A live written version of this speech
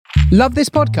Love this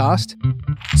podcast?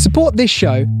 Support this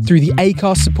show through the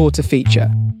Acast supporter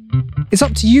feature. It's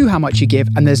up to you how much you give,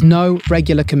 and there's no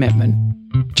regular commitment.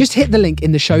 Just hit the link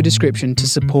in the show description to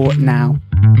support now.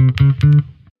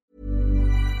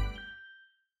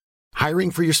 Hiring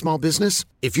for your small business?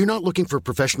 If you're not looking for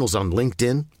professionals on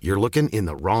LinkedIn, you're looking in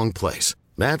the wrong place.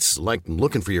 That's like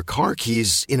looking for your car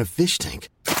keys in a fish tank.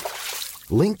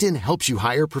 LinkedIn helps you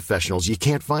hire professionals you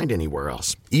can't find anywhere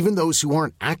else, even those who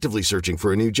aren't actively searching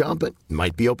for a new job but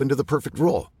might be open to the perfect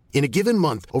role. In a given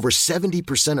month, over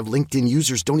 70% of LinkedIn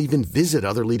users don't even visit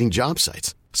other leading job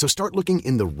sites. So start looking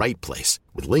in the right place.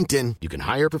 With LinkedIn, you can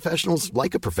hire professionals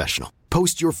like a professional.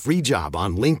 Post your free job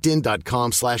on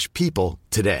linkedin.com/people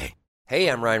today. Hey,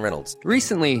 I'm Ryan Reynolds.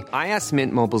 Recently, I asked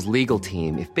Mint Mobile's legal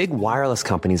team if big wireless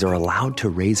companies are allowed to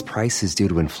raise prices due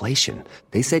to inflation.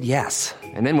 They said yes.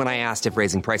 And then when I asked if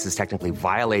raising prices technically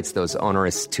violates those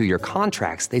onerous two-year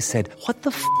contracts, they said, "What the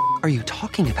f*** are you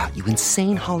talking about, you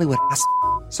insane Hollywood ass?"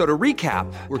 So to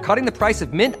recap, we're cutting the price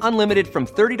of Mint Unlimited from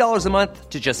 $30 a month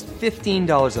to just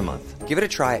 $15 a month. Give it a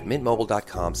try at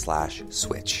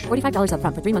mintmobile.com/switch. $45 up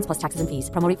front for 3 months plus taxes and fees.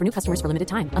 Promo rate for new customers for limited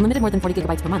time. Unlimited more than 40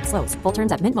 gigabytes per month. Slows full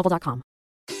terms at mintmobile.com.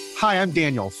 Hi, I'm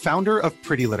Daniel, founder of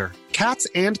Pretty Litter. Cats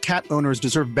and cat owners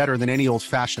deserve better than any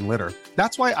old-fashioned litter.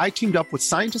 That's why I teamed up with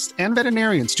scientists and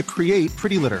veterinarians to create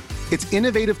Pretty Litter. Its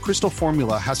innovative crystal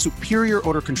formula has superior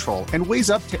odor control and weighs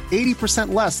up to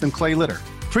 80% less than clay litter.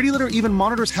 Pretty Litter even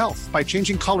monitors health by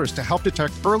changing colors to help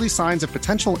detect early signs of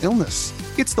potential illness.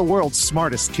 It's the world's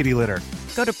smartest kitty litter.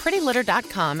 Go to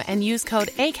prettylitter.com and use code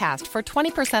ACAST for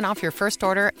 20% off your first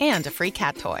order and a free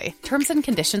cat toy. Terms and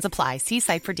conditions apply. See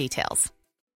site for details.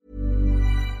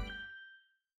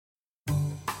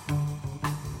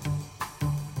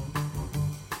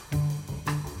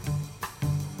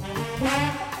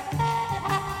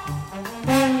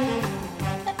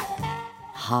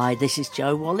 Hi, this is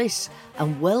Joe Wallace,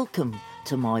 and welcome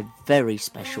to my very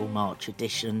special March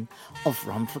edition of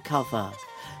Run for Cover,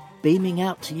 beaming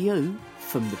out to you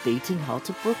from the beating heart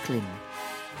of Brooklyn.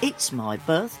 It's my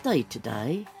birthday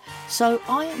today, so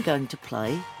I am going to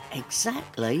play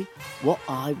exactly what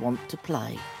I want to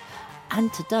play.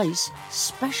 And today's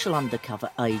special undercover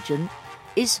agent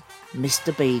is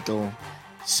Mr. Beadle.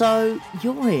 So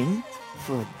you're in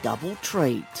for a double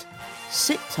treat.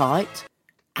 Sit tight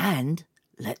and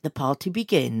let the party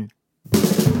begin.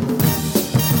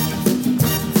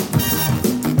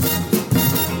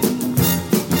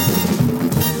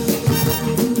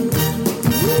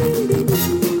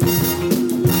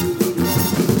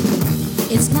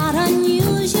 It's not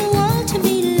unusual to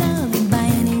be loved by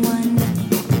anyone.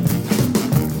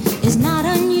 It's not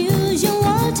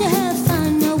unusual to have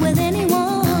fun with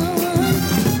anyone.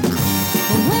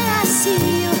 But when I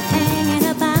see you hanging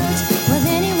about with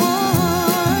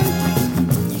anyone,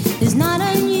 it's not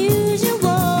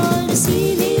unusual to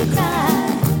see me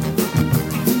cry.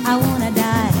 I wanna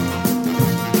die.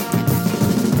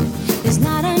 It's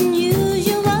not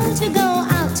unusual to go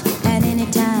out at any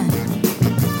time.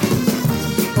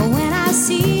 But when I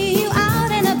see you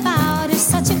out and about, it's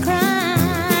such a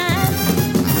crime.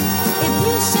 If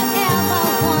you should ever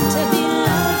want to be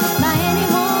loved by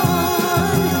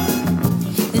anyone,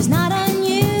 it's not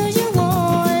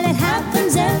unusual, it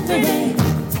happens every day.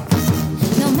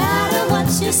 No matter what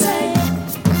you say,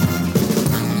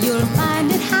 you'll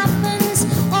find it happens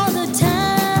all the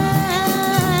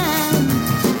time.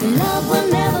 Love will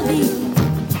never be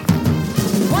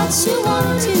what you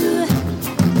want to.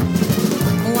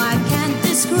 Why can't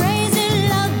this crazy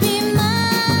love be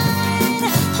mine?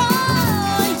 Oh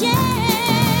yeah.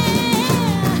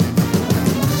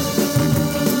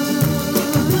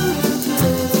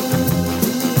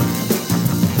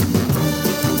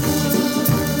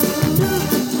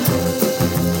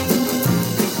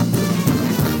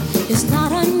 It's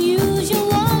not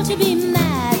unusual to be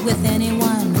mad with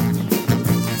anyone.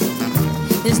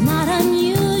 It's not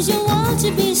unusual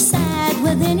to be sad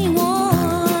with anyone.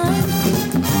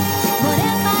 But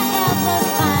if I ever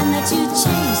find that you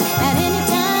change at any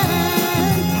time,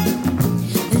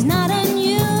 it's not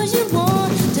unusual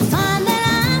to find that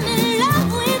I'm in love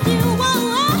with you. Oh,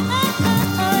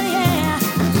 yeah.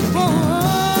 Oh,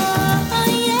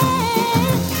 yeah.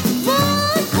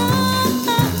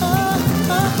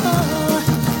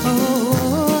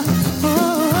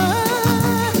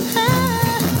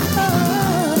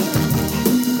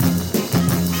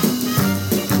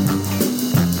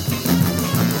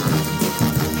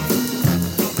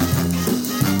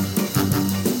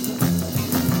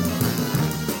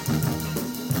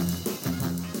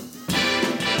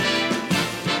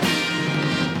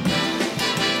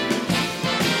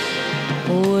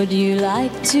 Would you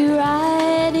like to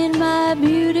ride in my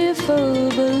beautiful beautiful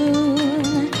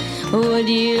balloon? Would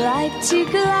you like to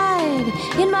glide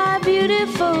in my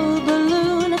beautiful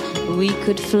balloon? We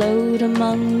could float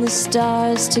among the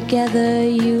stars together,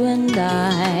 you and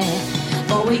I.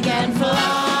 For we can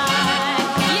fly,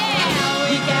 yeah,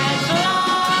 we can fly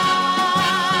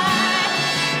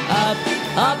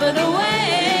up and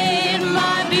away in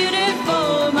my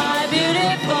beautiful balloon.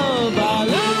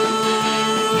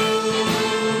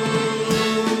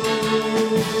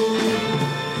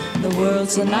 The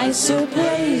world's a nicer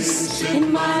place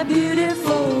in my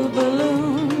beautiful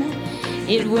balloon.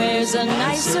 It wears a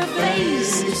nicer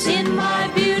face in my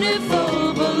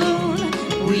beautiful balloon.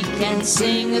 We can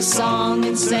sing a song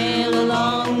and sail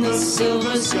along the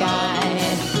silver sky.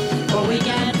 Or we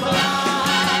can fly,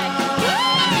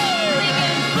 we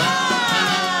can fly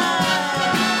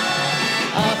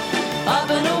up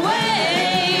and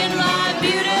away in my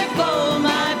beautiful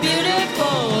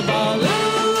balloon.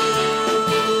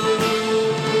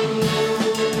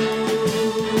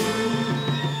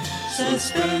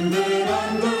 Suspended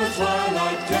under a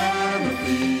twilight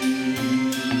canopy,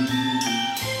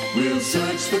 we'll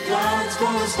search the clouds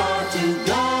for a star to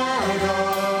guide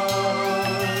us.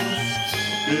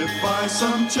 If by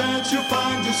some chance you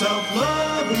find yourself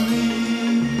loving me,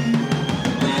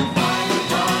 we'll find a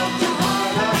cloud to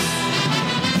hide us,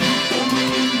 the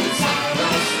moon beside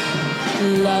us.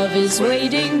 Love is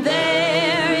waiting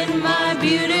there in my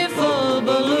beautiful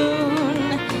balloon,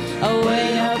 away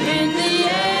up in the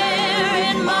air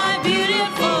in my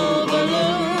beautiful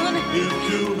balloon. If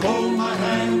you hold my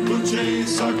hand, we'll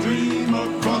chase our dream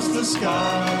across the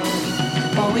sky.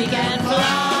 Or we can fly.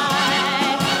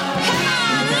 Come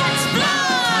on, let's fly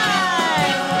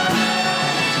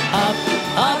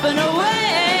up and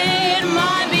away in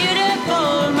my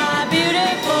beautiful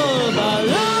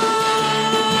balloon,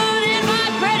 in my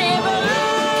pretty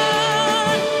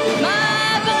balloon,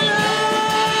 my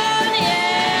balloon,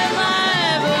 yeah, my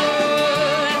balloon.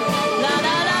 La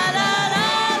la la la la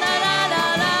la la la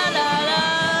la la la la.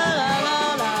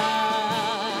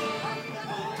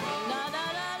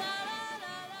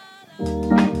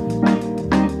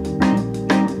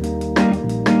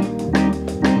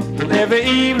 Every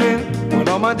evening, when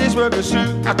all my days work is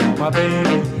through, I call my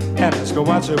baby and let's go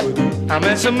watch her with you. I'm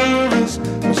at some movies,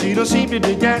 but she don't seem to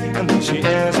dig that. And then she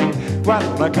asks me, why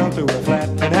don't I come to her flat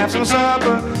and have some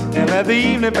supper and let the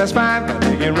evening pass by by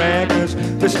taking records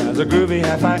besides a groovy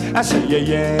high-fi. I say, yeah,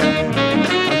 yeah.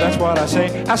 And that's what I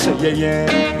say yeah, yeah.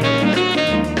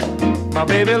 My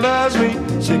baby loves me,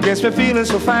 she gets me feeling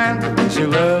so fine. When she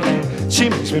loves me, she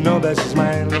makes me know that she's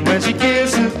mine. And when she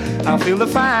kisses, I feel the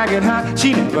fire get hot.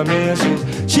 She never misses,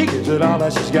 she gives it all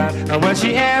that she's got. And when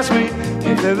she asks me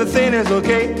if everything is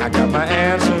okay, I got my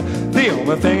answer, the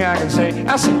only thing I can say,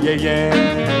 I say yeah, yeah.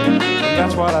 And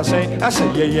that's what I say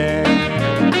yeah, yeah.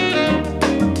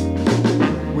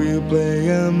 We'll play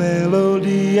a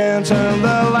melody and turn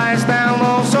the lights down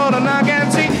low so that I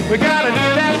can see. We gotta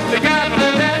do that, we gotta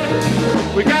do that.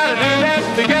 We gotta do that,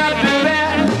 we gotta do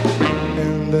that.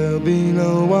 And there'll be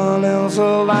no one else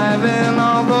alive in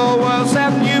all the world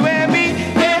except you and me.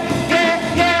 Yeah, yeah,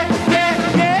 yeah, yeah,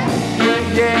 yeah,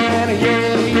 yeah,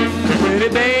 yeah, yeah. Pretty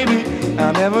baby,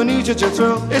 I never knew such a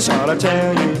thrill. It's hard to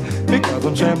tell you because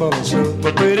I'm trembling still.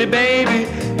 But pretty baby,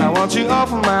 I want you all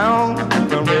for my own. I'm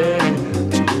ready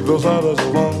to leave those others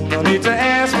alone. No need to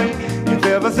ask me if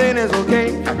everything is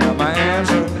okay. I got my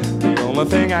answer. The only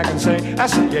thing I can say, I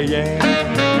say yeah, yeah.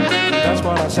 That's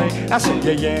what I say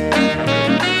yeah, yeah.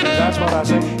 That's what I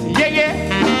say, yeah, yeah.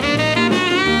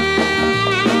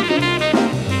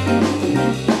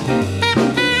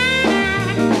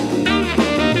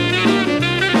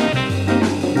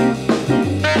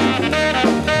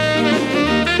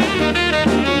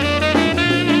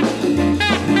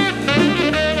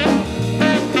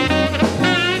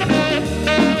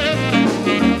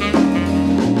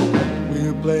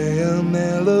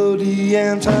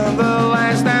 And turn the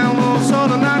lights down low so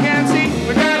that I can see.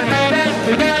 We gotta do that,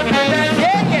 we gotta do that,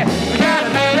 yeah, yeah. We gotta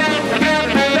do that, we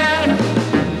gotta do that.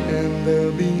 And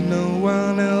there'll be no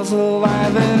one else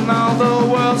alive in all the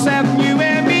world except you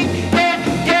and me. Yeah,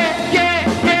 yeah, yeah,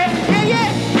 yeah,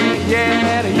 yeah,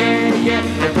 yeah, yeah, yeah,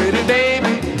 yeah. Pretty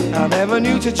baby, I never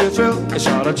knew such a thrill. It's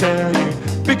hard to tell you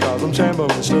because I'm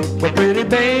trembling still. But pretty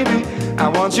baby, I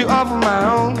want you all for my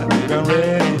own. I think I'm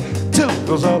ready to leave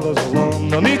those others alone.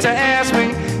 No need to ask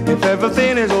me if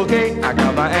everything is okay. I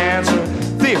got my answer.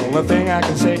 The only thing I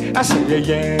can say, I say yeah,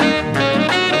 yeah.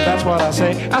 That's what I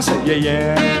say yeah,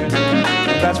 yeah.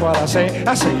 That's what I say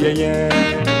yeah, yeah.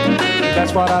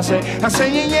 That's what I say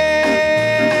yeah, yeah.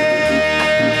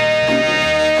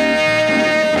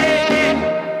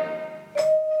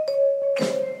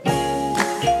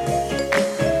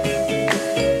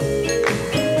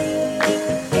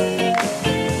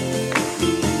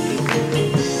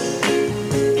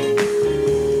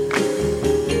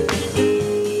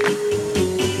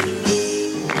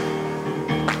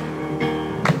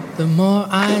 The more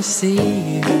I see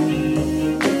you,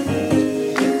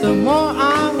 the more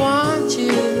I want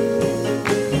you.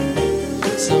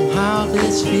 Somehow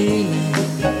this feeling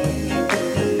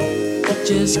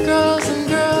just grows and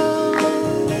grows.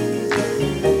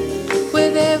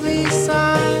 With every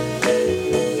sigh,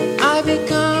 I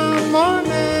become more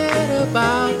mad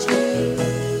about you,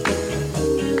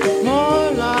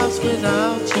 more lost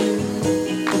without you,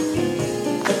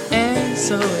 and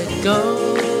so it goes.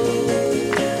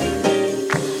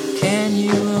 Can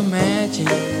you imagine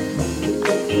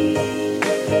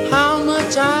how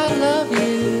much I love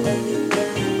you?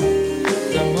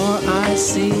 The more I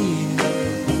see you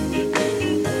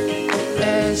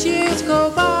as years go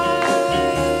by,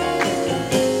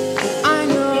 I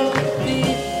know the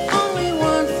only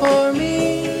one for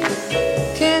me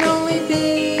can only be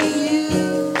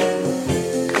you.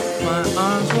 My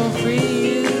arms won't free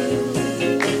you,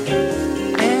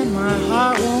 and my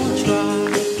heart won't try.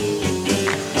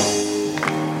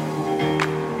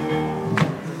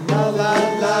 La la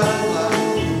la la.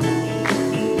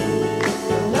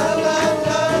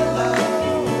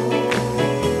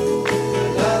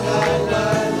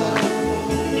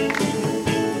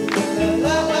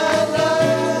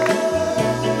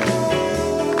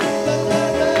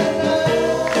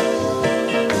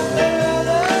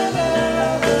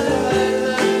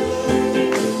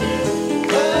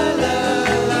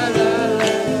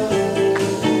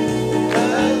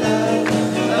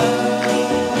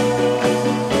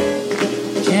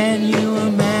 Can you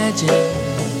imagine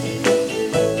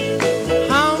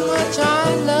how much I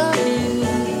love you?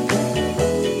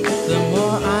 The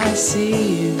more I see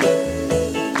you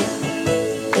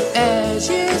as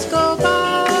years go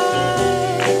by,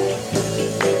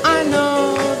 I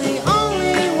know the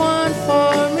only one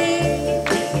for me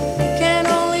can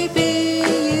only be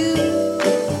you.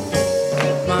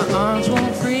 My arms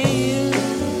won't free you,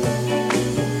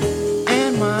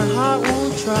 and my heart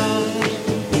won't try.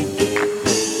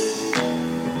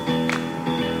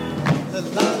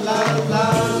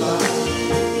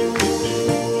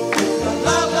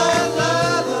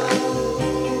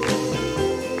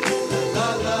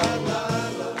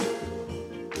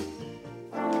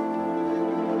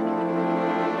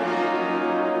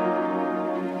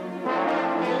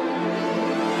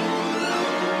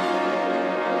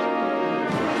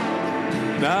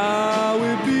 Now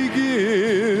it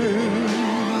begins,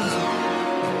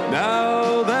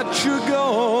 now that you're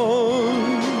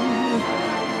gone,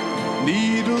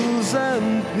 needles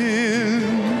and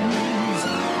pins,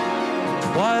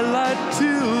 twilight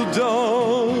till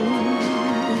dawn,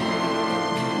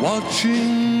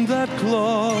 watching that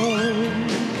clock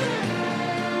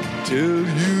till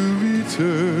you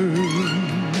return,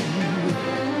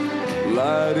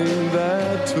 lighting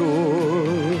that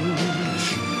torch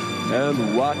and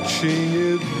watching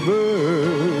it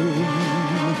burn.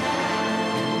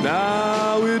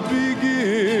 Now it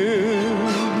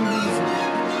begins,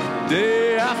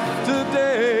 day after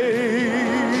day.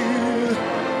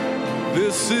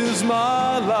 This is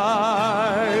my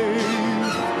life,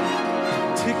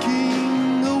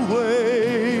 ticking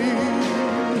away,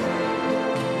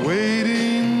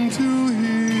 waiting to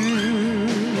hear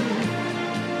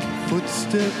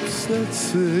footsteps that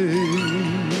say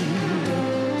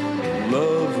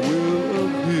love will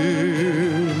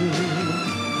appear,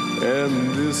 and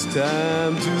this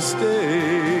time to stay.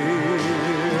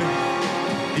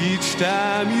 Each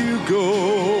time you go,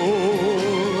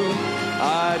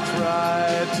 I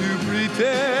try to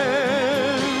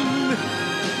pretend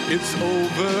it's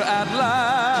over at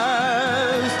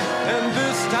last, and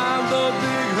this time the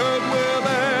big hurt will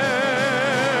end.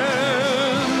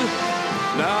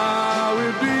 Now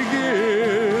it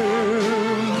begins,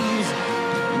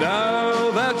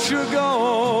 now that you're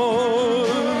gone,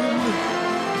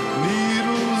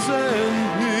 needles and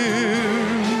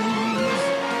pins,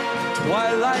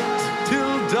 twilight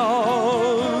till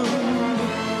dawn.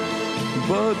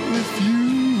 But if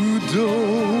you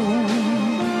don't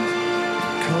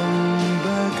come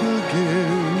back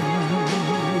again,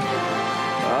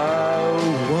 I'll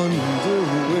wonder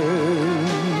when,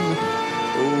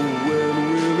 oh, when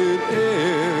will it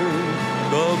end?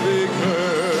 The big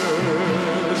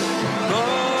hurt, the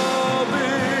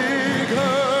big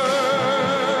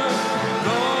hurt,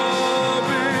 the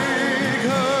big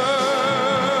hurt.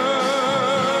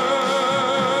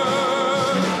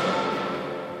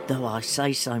 Though I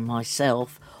say so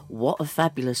myself, what a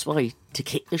fabulous way to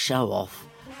kick the show off.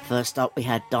 First up we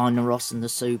had Dinah Ross and the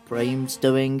Supremes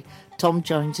doing Tom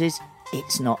Jones's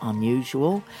It's Not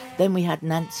Unusual. Then we had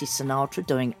Nancy Sinatra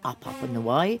doing Up, Up and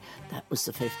Away. That was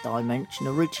the Fifth Dimension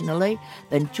originally.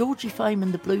 Then Georgie Fame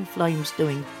and the Blue Flames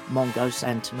doing Mongo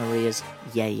Santa Maria's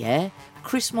Yeah Yeah.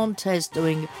 Chris Montez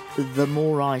doing The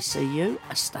More I See You,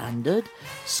 a standard.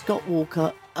 Scott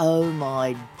Walker, oh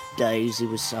my days, he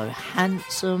was so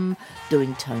handsome,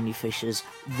 doing Tony Fisher's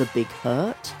The Big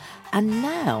Hurt. And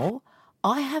now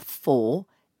I have 4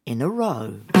 in a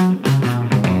row.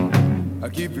 I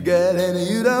keep forgetting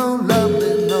you don't love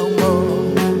me no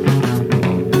more.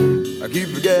 I keep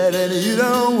forgetting you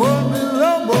don't want me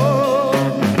no more.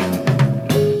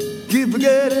 Keep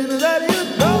forgetting that you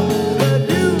told me that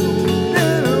you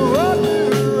didn't want me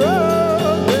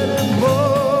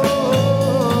anymore.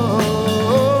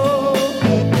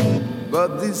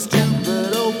 But these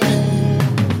stupid old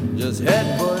people just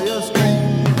head for your street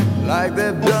like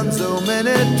they've done so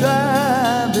many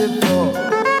times before.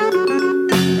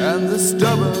 And the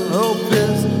stubborn hope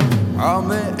is on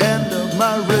the end of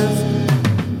my wrist,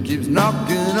 keeps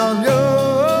knocking on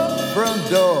your front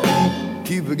door.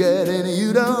 Keep forgetting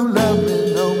you don't love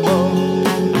me no more.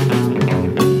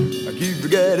 I keep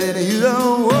forgetting you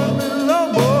don't want me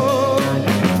no more.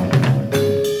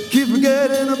 Keep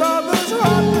forgetting about those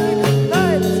heartbreaking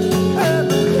nights and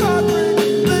the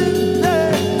heartbreaking things they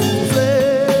say.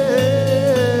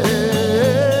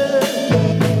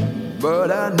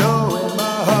 But I know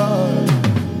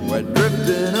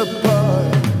drifting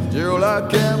apart, still I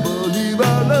can't believe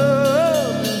our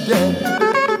love is dead.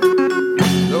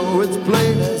 Though it's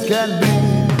plain as can be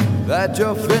that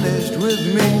you're finished with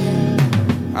me,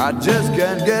 I just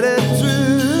can't get it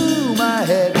through my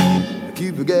head. I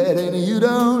keep forgetting you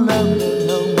don't love me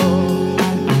no more.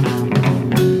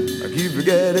 I keep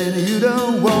forgetting you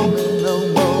don't want me no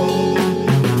more.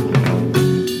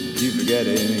 Keep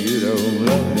forgetting you don't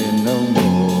love me no more.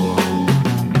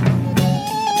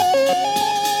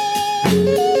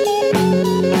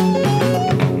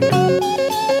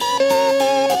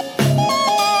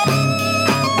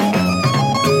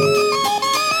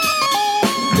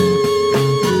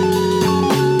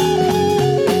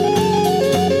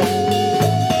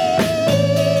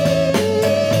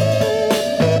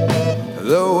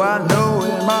 Though I know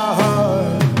in my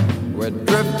heart we're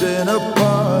drifting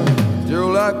apart,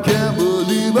 still I can't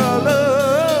believe our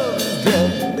love is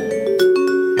dead.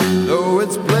 Though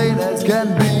it's plain as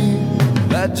can be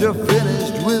that you're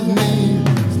finished with me,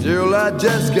 still I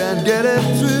just can't get it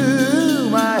through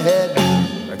my head.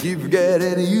 I keep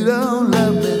forgetting you don't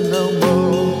love me no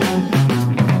more.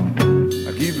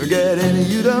 I keep forgetting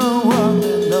you don't want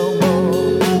me no more.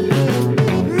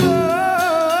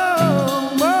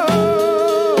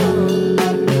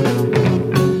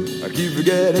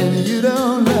 Forgetting you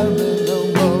don't love me no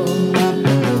more.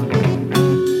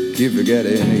 Keep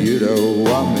forgetting you don't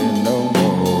want me no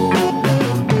more.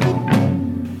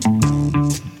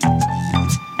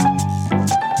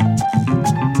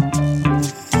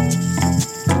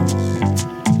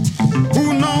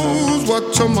 Who knows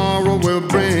what tomorrow will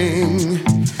bring?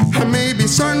 Maybe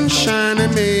sunshine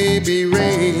and maybe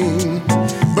rain.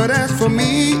 But as for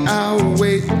me, I'll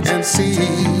wait and see.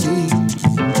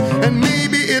 And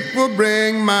maybe it will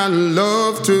bring my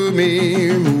love to me.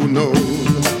 Who knows?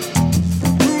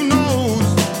 Who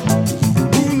knows?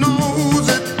 Who knows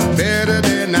it better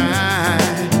than I?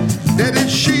 That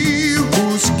it's she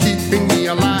who's keeping me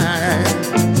alive,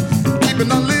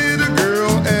 keeping a little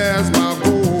girl as my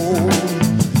goal.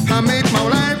 I make my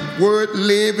life worth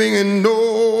living and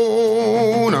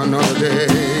know another day.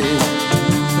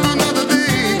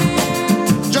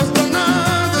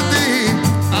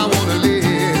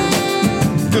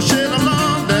 To share the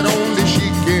love that only she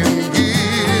can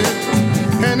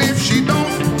give. And if she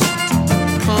don't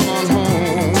come on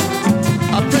home,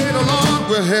 I pray the Lord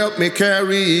will help me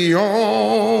carry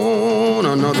on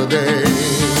another day.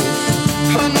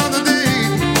 Another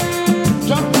day,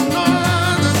 just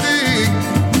another day.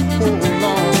 Oh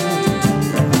Lord.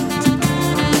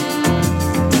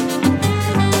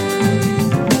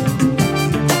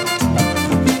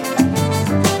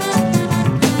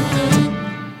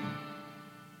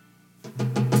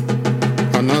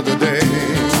 Another day,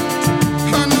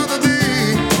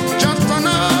 just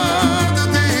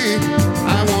another day.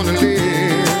 I wanna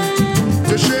live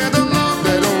to share the love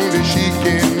that only she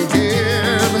can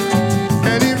give.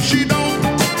 And if she don't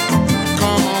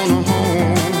come on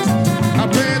home, I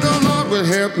pray the Lord will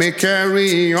help me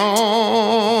carry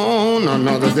on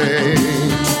another day.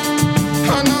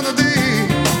 Another day,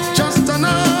 just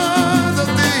another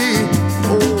day.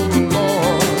 Oh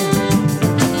Lord.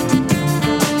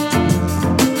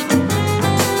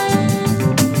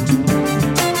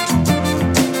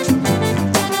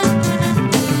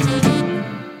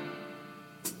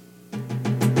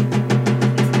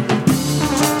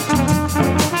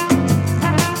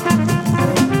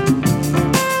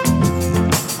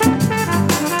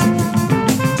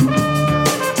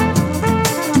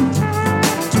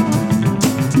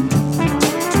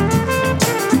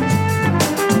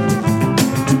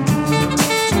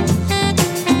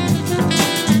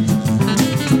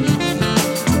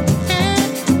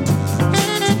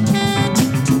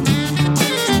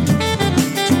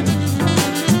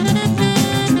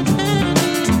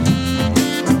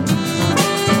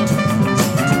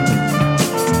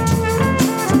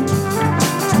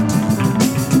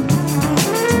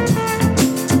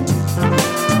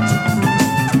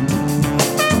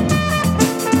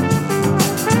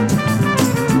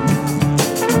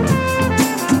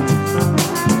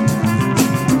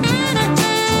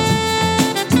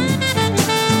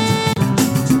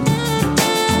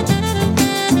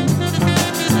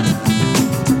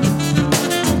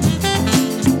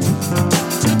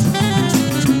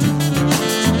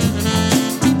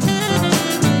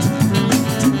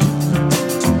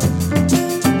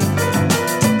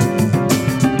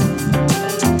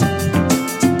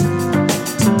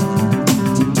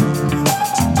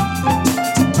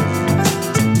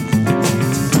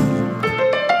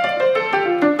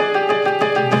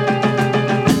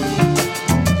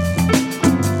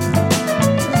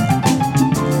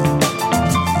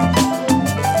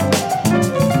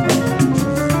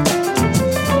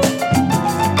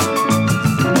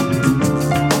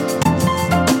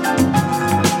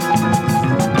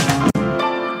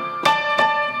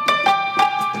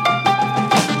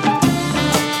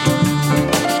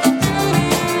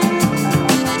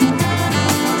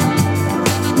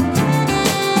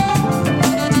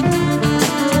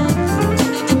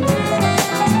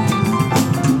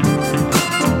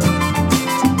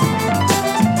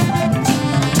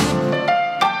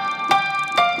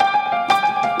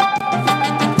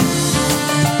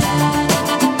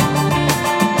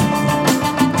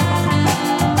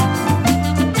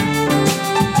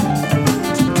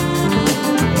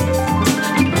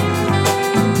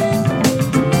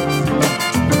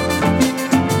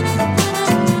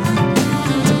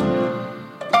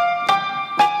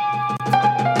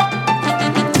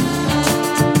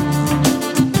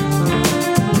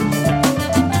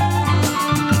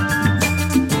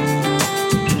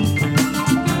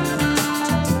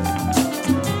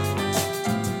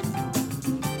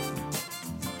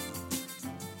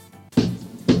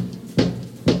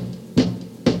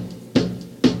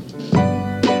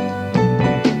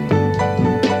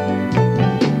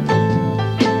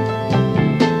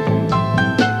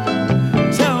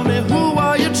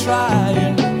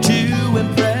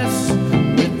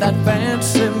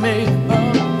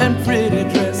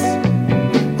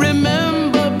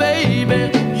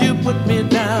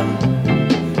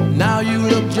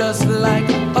 like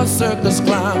a circus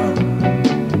clown.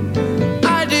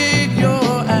 I dig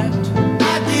your act.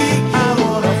 I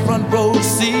want a front row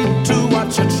seat to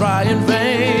watch you try in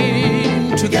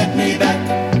vain to get me back.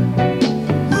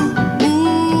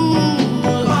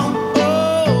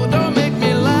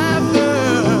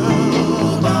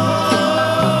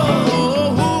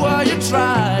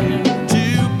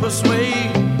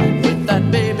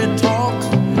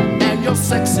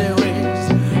 Sexy ways.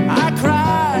 I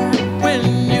cried when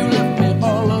you left me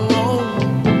all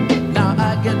alone. Now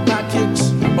I get my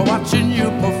kicks by watching you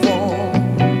perform.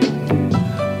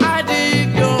 I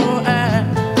dig your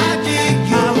act.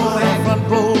 I want a front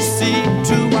row seat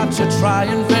to watch you try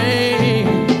in vain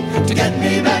to get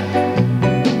me back.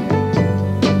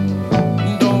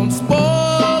 Don't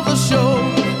spoil the show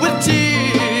with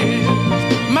tears.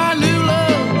 My new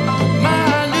love,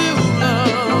 my new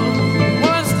love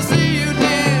wants to see you.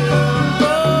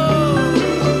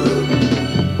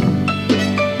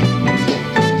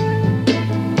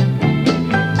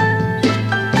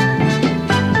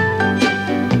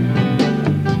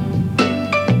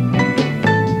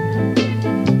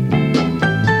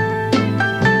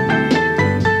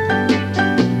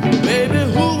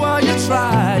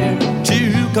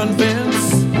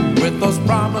 Convince with those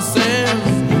promises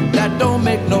that don't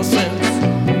make no sense.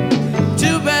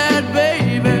 Too bad,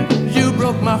 baby, you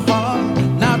broke my heart.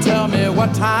 Now tell me,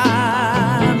 what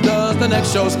time does the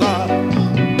next show start?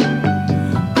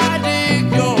 I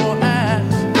dig your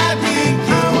ass.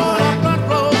 I want a front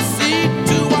row seat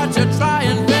to watch you try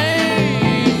in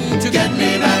vain to get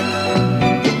me back.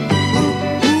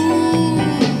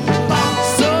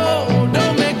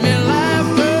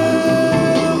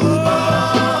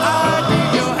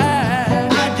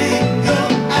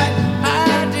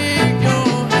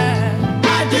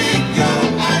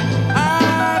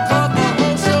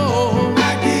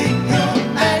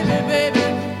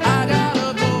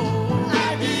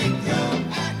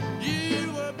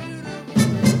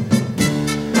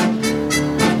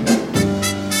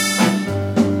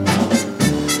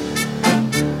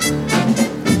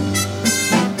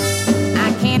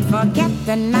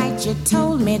 The night you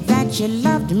told me that you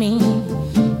loved me,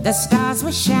 the stars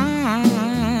were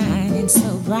shining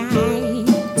so bright.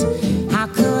 How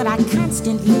could I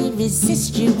constantly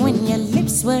resist you when your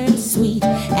lips were sweet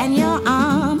and your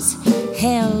arms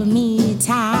held me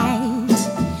tight?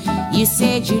 You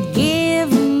said you'd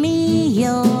give me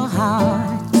your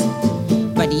heart,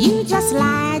 but you just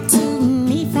lied to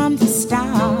me from the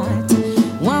start.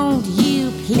 Won't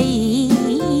you please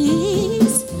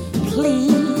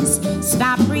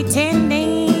stop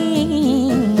pretending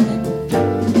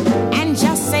and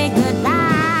just say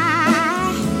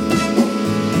goodbye?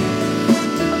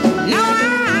 No,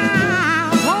 I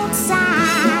won't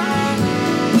sigh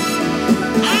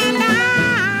and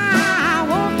I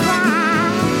won't cry.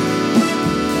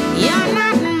 You're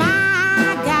not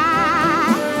my guy.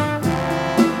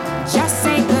 Just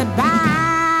say goodbye.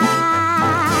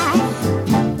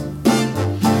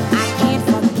 I can't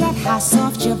forget how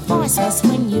soft your voice was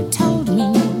when you told me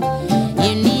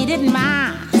you needed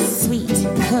my sweet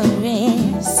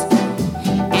caress.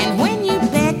 And when you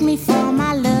begged me for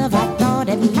my love, I thought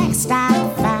at last I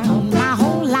found my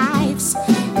whole life's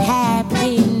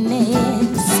happiness.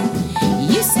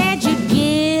 You said you'd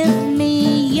give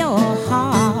me your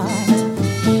heart,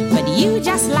 but you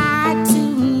just lied to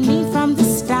me from the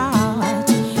start.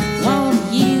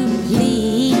 Won't you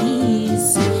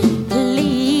please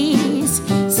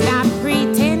stop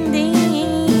pretending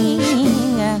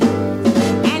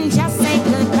and just say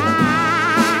goodbye?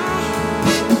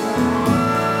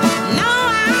 No,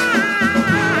 I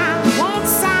won't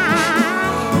sigh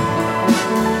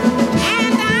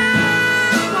and I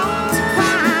won't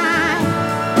cry.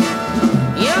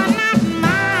 You're not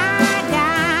my guy.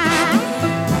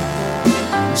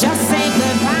 Just say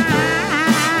goodbye.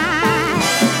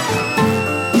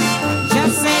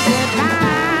 Just say goodbye.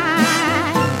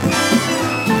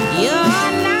 You're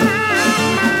not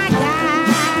my guy.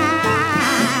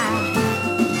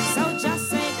 So just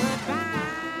say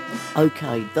goodbye.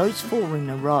 Okay, those four in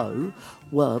a row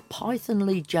were Python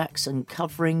Lee Jackson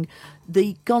covering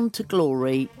the Gone to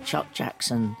Glory Chuck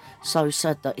Jackson. So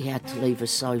sad that he had to leave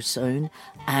us so soon.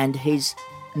 And his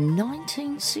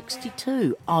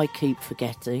 1962 I Keep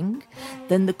Forgetting.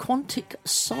 Then the Quantic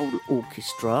Soul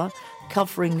Orchestra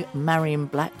covering Marion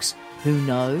Black's Who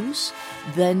Knows.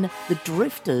 Then the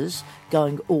Drifters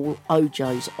going all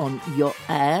OJ's on Your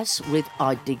Ass with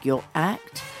I Dig Your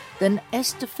Act. Then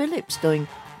Esther Phillips doing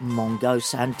Mongo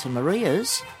Santa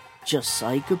Maria's Just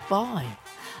Say Goodbye.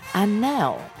 And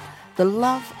now, the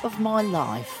love of my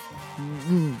life,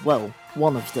 well,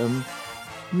 one of them,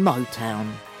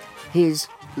 Motown. Here's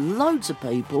loads of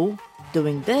people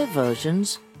doing their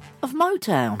versions of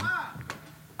Motown.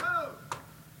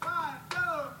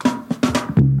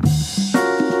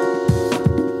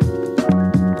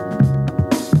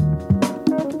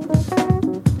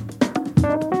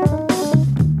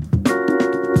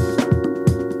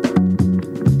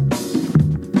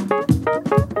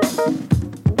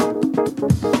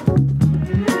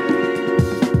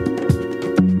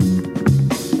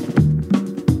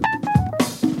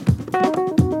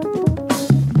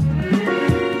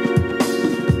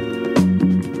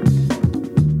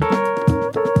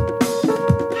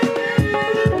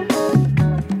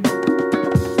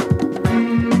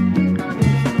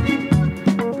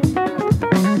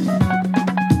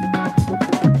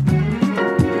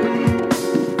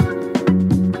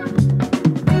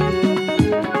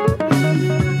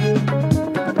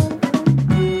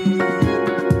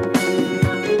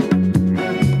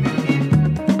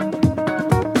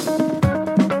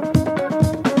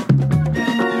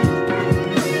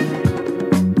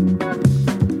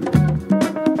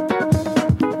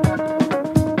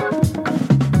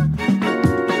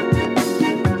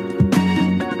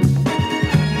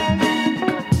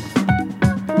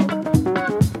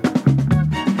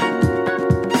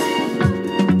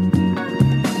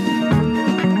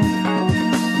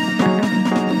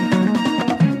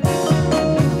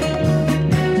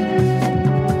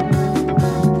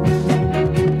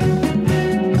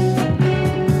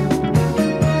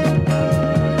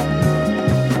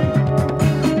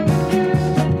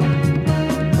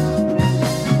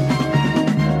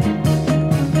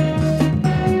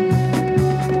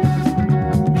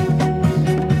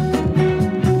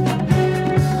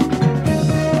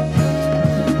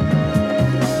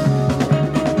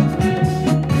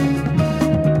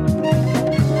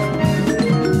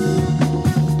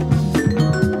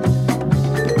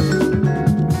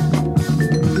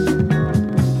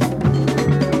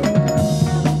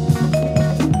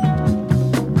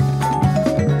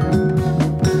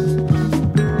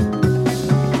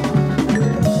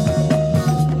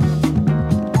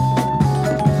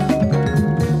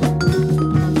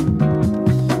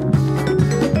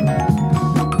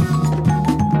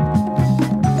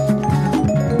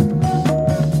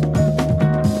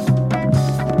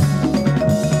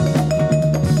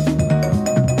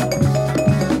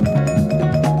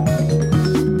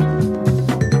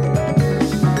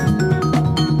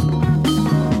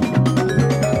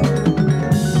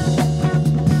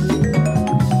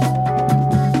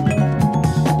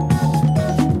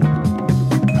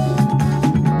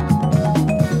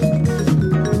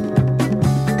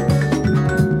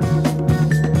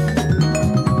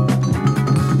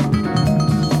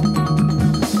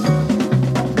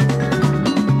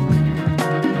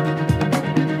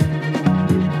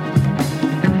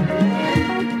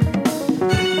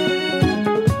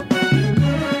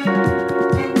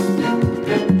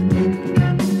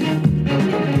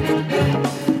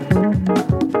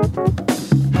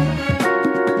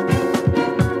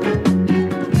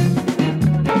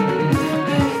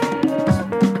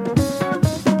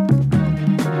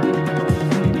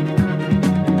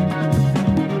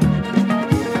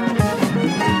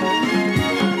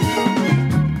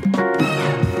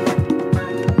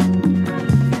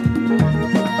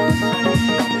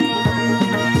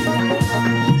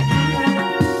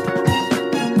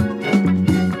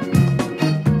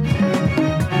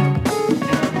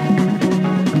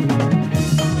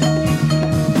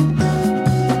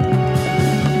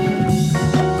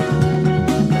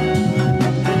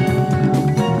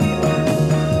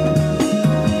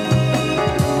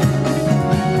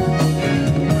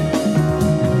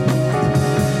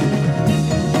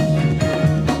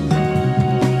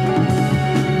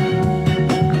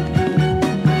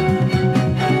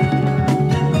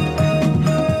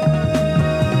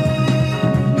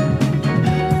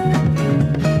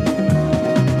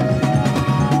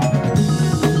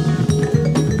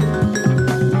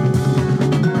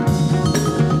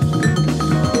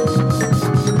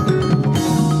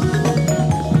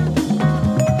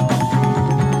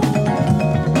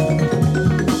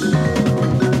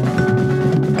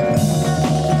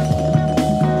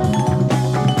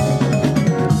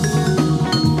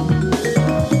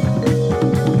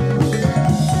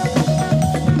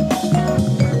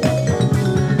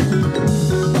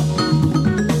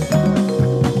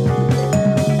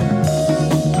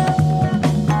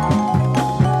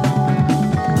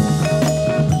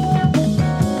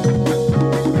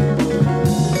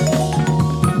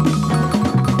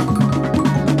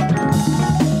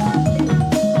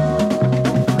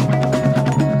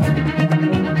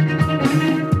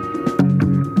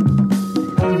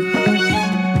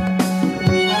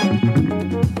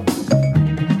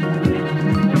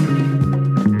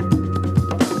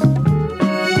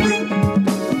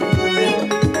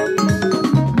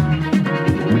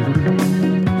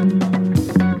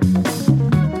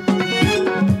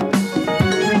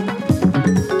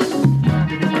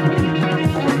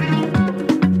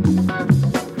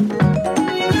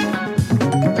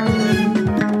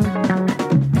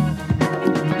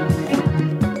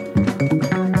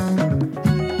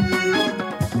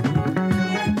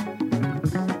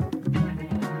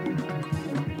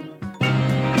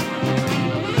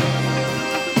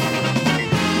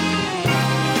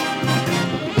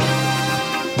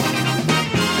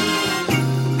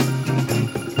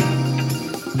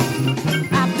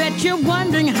 you're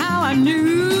wondering how I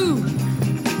knew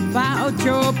about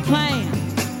your plan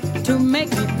to make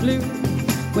me blue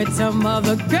with some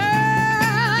other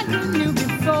girl you knew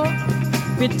before.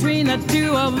 Between the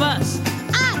two of us,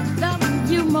 I love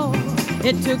you more.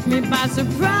 It took me by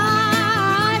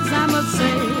surprise, I must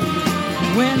say,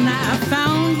 when I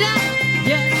found out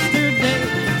yesterday.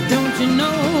 Don't you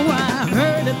know I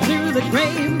heard it through the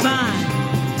grapevine?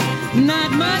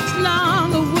 Not much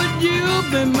longer would you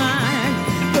be mine.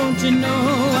 Don't you know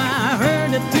I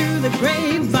heard it through the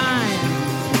grapevine?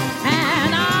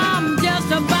 And I'm just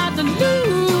about to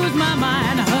lose my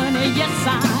mind, honey, yes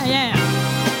I am.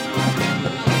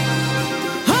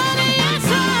 Honey, yes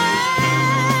I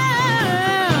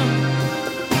am.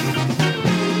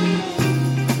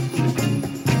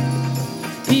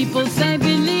 People say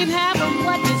believe half of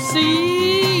what you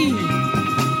see,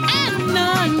 and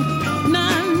none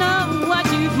of what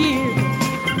you hear.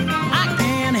 I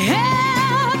can't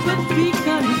help but be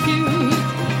confused.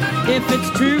 If it's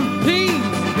true, please,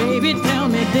 baby, tell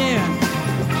me, dear,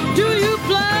 do you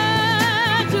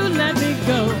plan to let me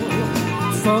go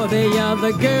for the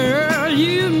other girl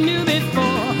you knew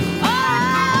before? Oh, I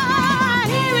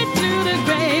hear it through the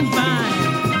grapevine.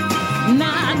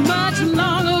 Not much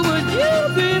longer would you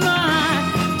be mine.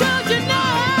 Don't you know I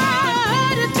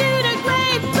heard it through the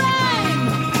grapevine?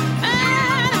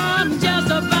 And I'm just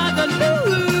about to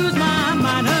lose my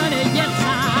mind, honey, yes I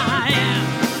am.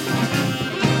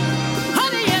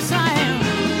 Honey, yes I am.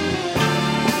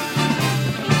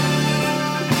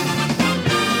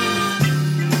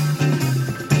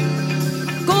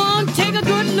 Go on, take a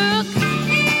good look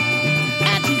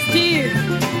at these tears.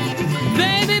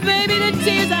 Baby, baby, the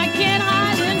tears I can't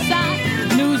hide inside.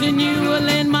 Losing you will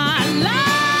end my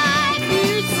life,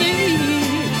 you see,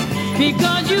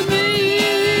 because you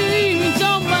mean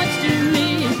so much to me.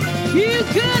 You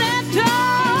could have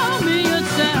told me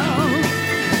yourself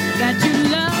that you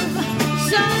love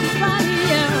somebody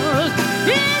else.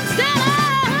 Instead, I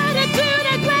heard it through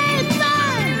the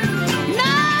grapevine.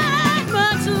 Not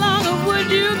much longer would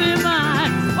you be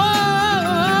mine.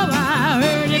 Oh, I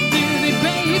heard it through the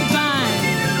grapevine.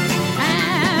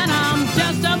 And I'm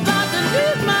just about to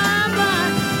lose my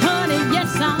mind. Honey,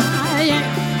 yes I am.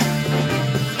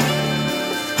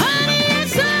 Honey,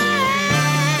 yes I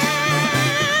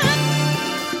am.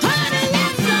 Honey,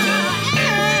 yes I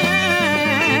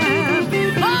am.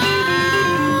 Oh,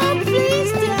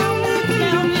 please tell me,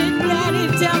 daddy,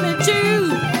 tell me too.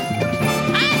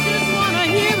 I just wanna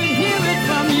hear it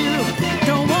from you.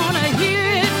 Don't wanna hear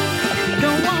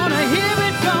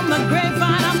it from the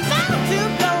grapevine. I'm about to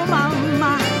blow my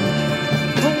mind.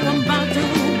 Oh, I'm about to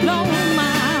blow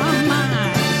my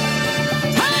mind.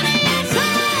 Honey, yes I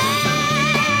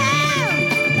am.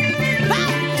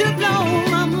 About to blow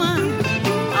my mind.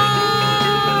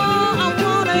 Oh, I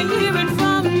wanna hear it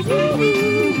from you.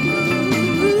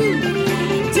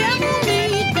 Tell me,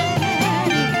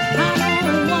 daddy, I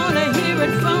don't wanna hear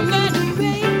it from that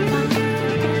grapevine.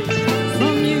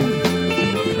 From you,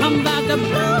 I'm about to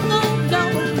blow, blow, blow,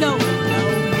 blow, blow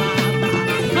my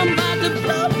mind. I'm about to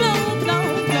blow, blow, blow,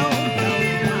 blow, blow my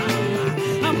mind.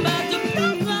 I'm about to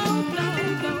blow, blow, blow,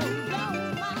 blow, blow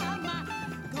my mind.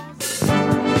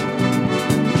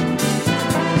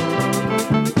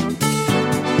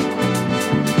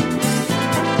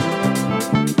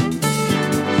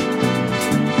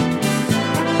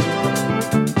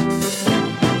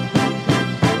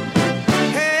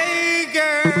 Hey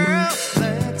girl,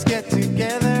 let's get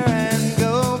together and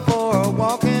go for a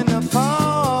walk in the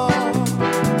park.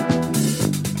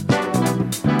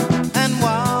 And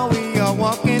while we are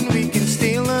walking, we can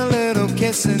steal a little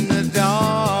kiss in the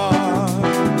dark.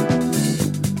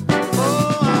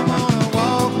 Oh, I wanna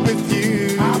walk with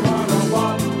you. I wanna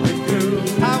walk with you.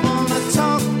 I wanna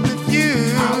talk with you.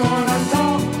 I wanna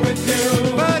talk with you.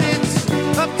 But it's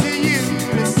up to you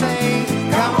to say,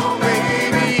 come on,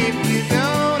 baby, if you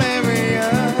don't hurry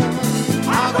up,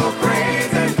 I'll go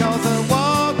crazy. 'Cause a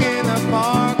walk in the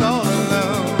park all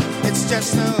alone, it's just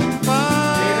no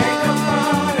fun. It ain't no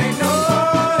fun, ain't no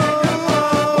fun.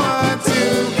 What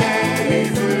two can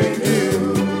easily do?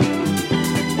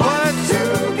 What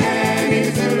two can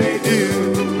easily do?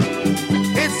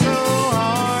 It's so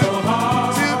hard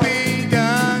to be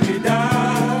done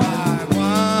by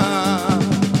one.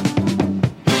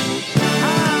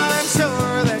 I'm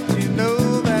sure that you know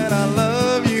that I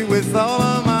love you with all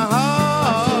of my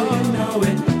heart. I'm sure you know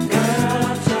it, girl,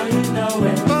 I'm sure you know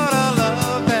it. But a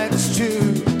love that's true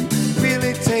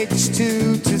really takes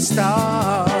two to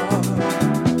start.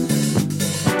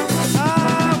 I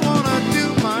wanna do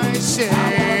my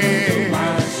share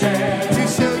to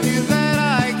show you that I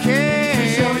care.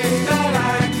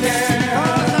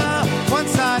 'Cause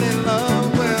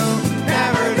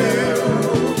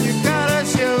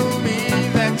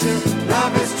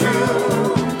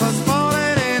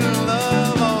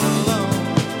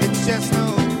just no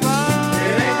fun.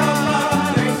 It ain't no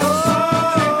fun, ain't no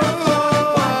fun.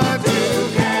 What two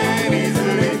can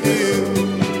easily do.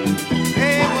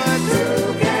 Hey, what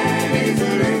two can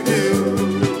easily do.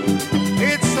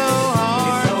 It's so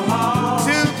hard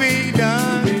to be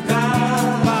done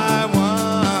by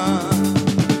one.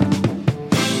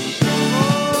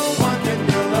 Oh, one can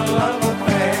build a love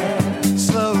affair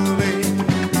slowly.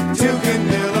 Two can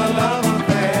build a love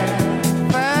affair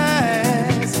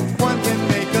fast. One can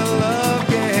make a love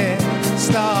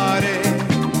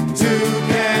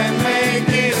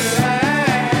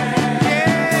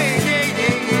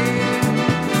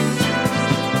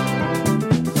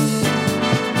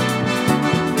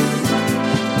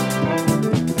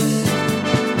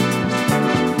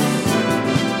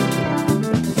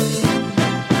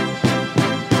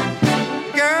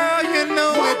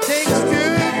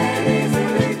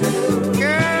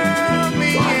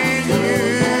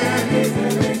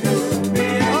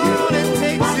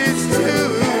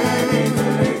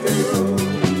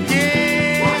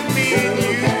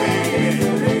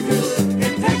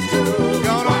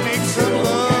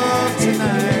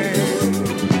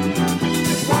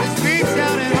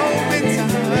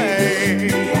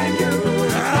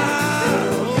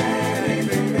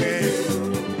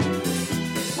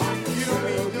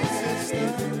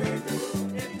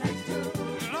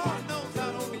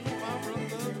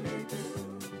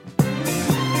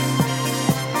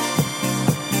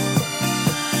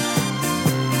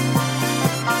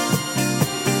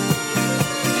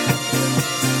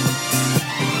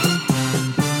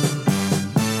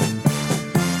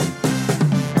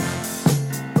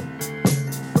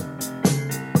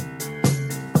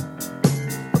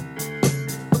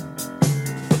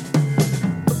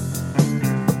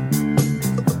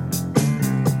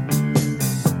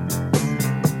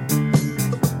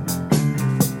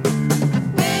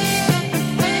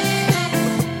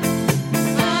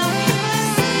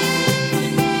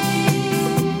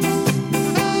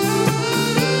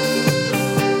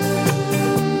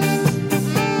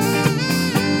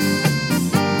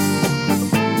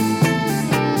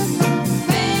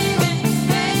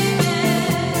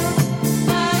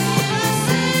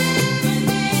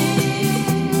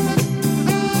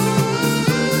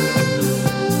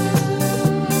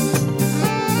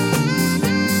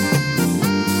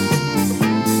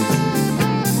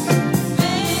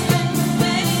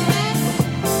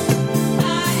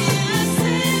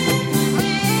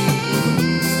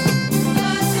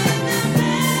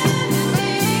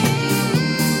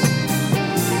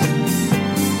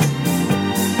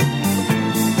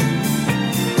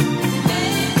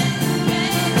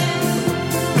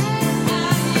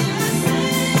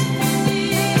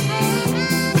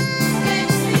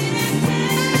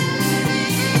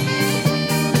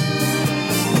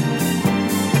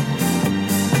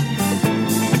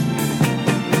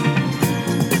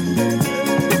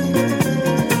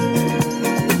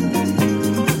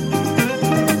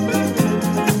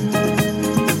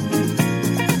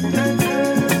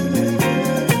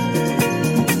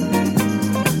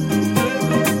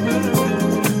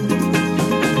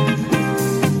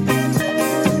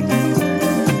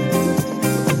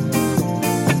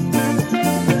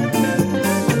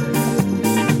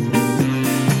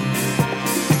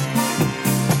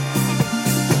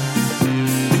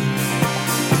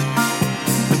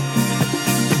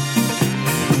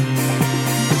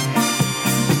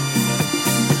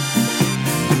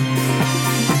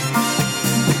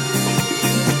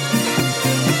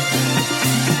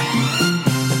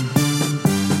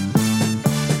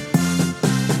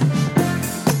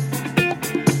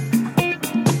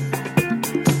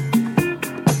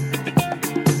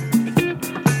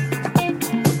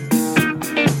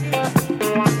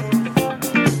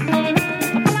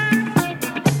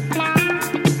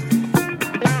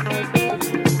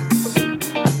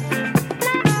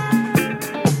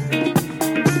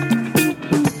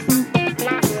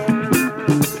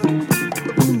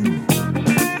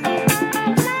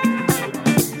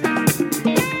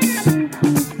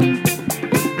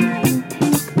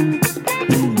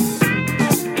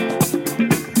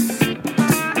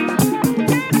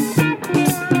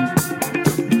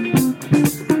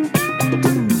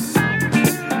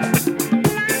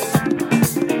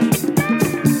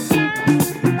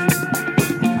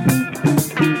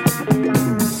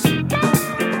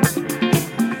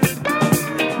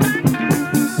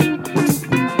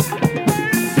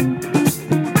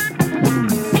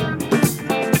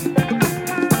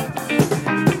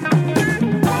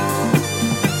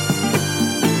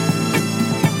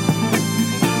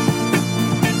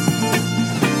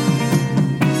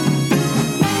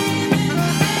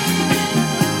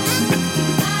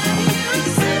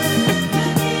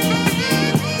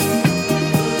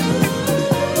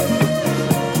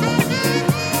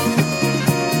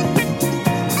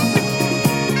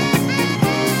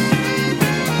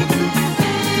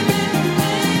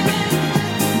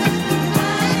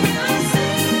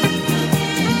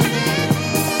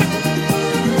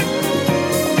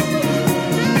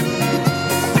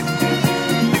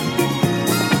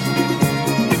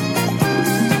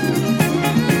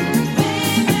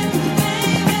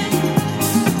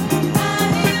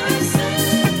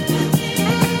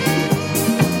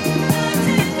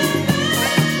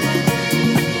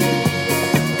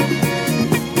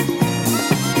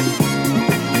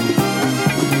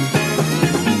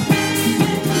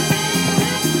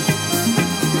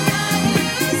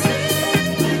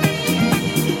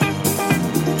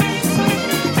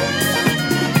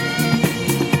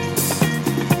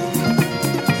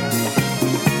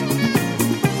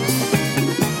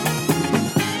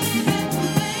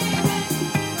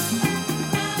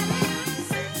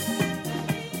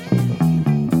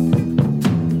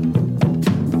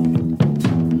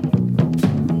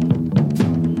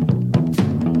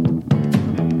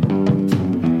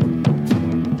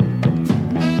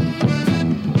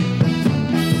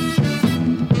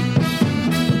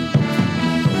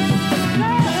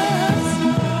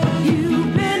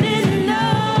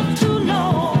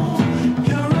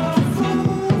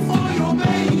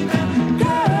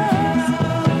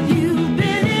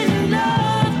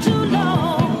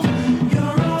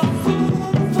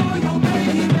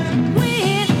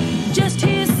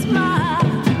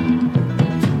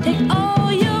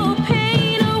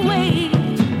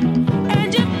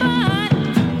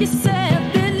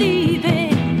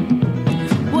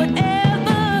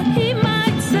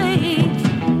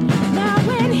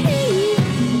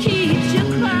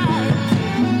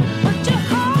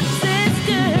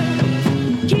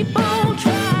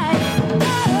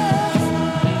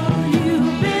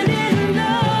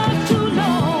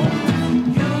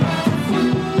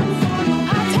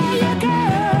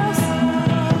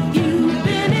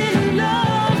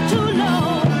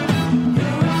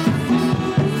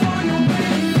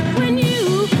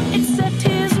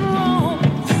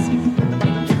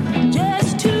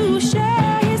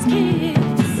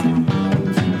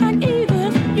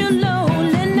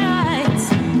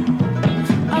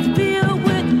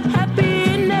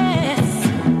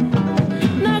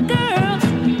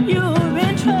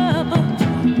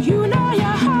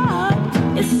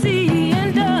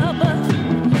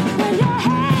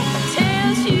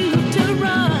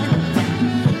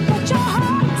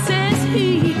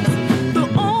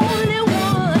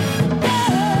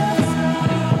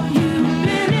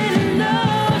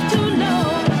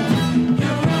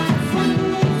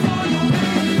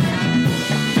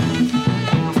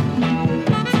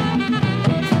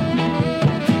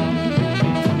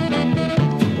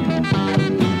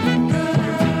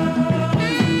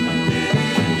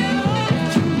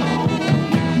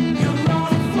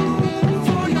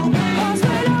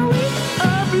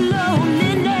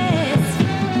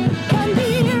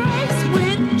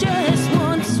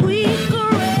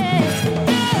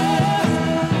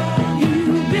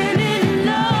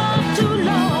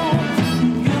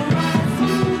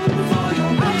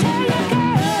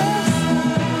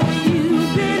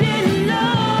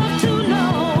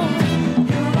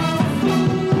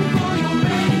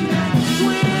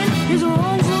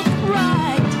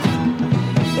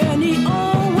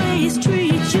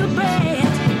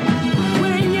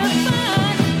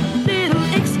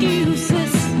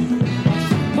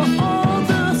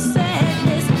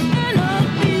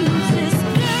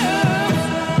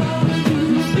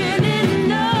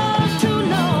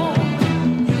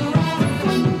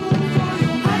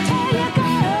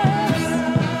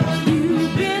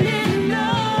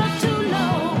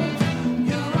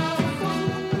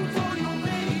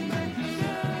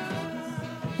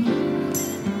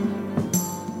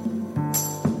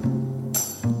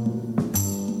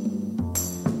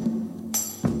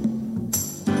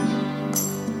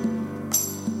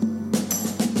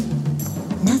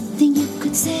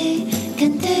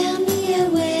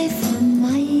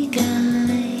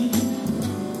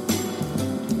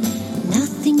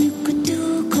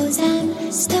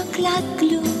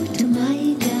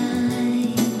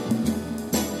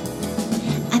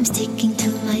Sticking to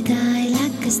my guy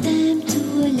like a stamp to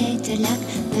a letter, like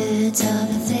birds of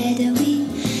a feather. We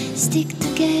stick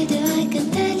together, I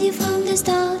can tell you from the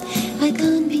start. I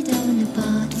can't be torn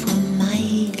apart from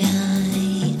my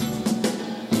guy.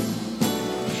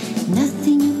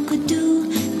 Nothing you could do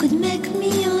could make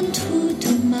me untrue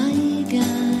to my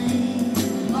guy.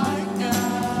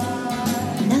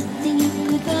 Nothing you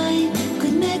could buy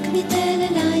could make me tell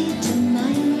a lie to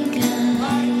my guy.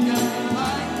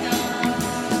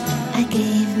 I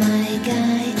gave my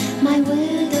guy my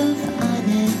word of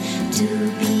honor to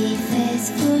be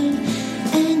faithful,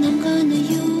 and I'm gonna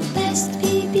you best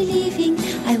be believing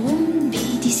I won't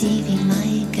be deceiving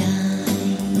my guy.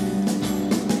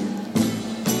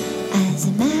 As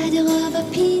a matter of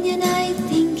opinion, I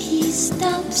think he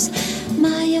stops.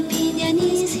 My opinion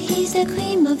is he's the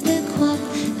cream of the crop.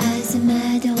 As a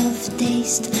matter of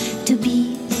taste, to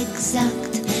be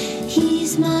exact,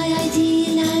 he's my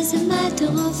ideal. As a matter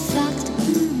of fact,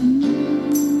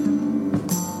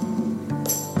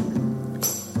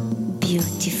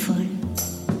 beautiful.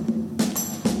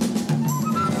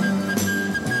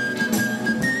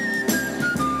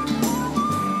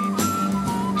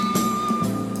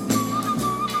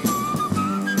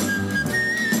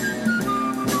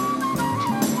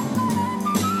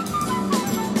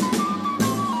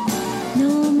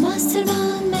 No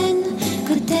muscle-bound man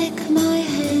could take my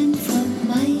hand from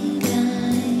my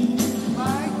guy.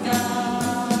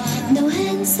 No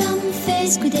handsome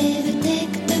face could ever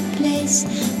take the place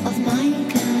of my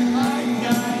guy.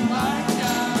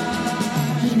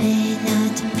 He may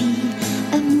not be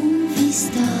a movie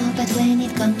star, but when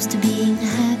it comes to being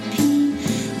happy,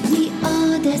 we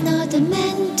are. There's not a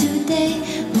man today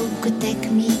who could take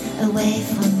me away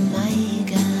from my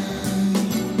guy.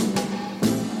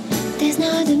 There's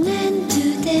not a man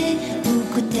today who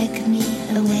could take me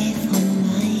away from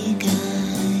my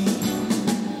guy.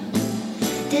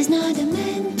 There's not a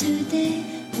man today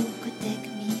who could take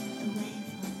me away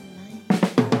from my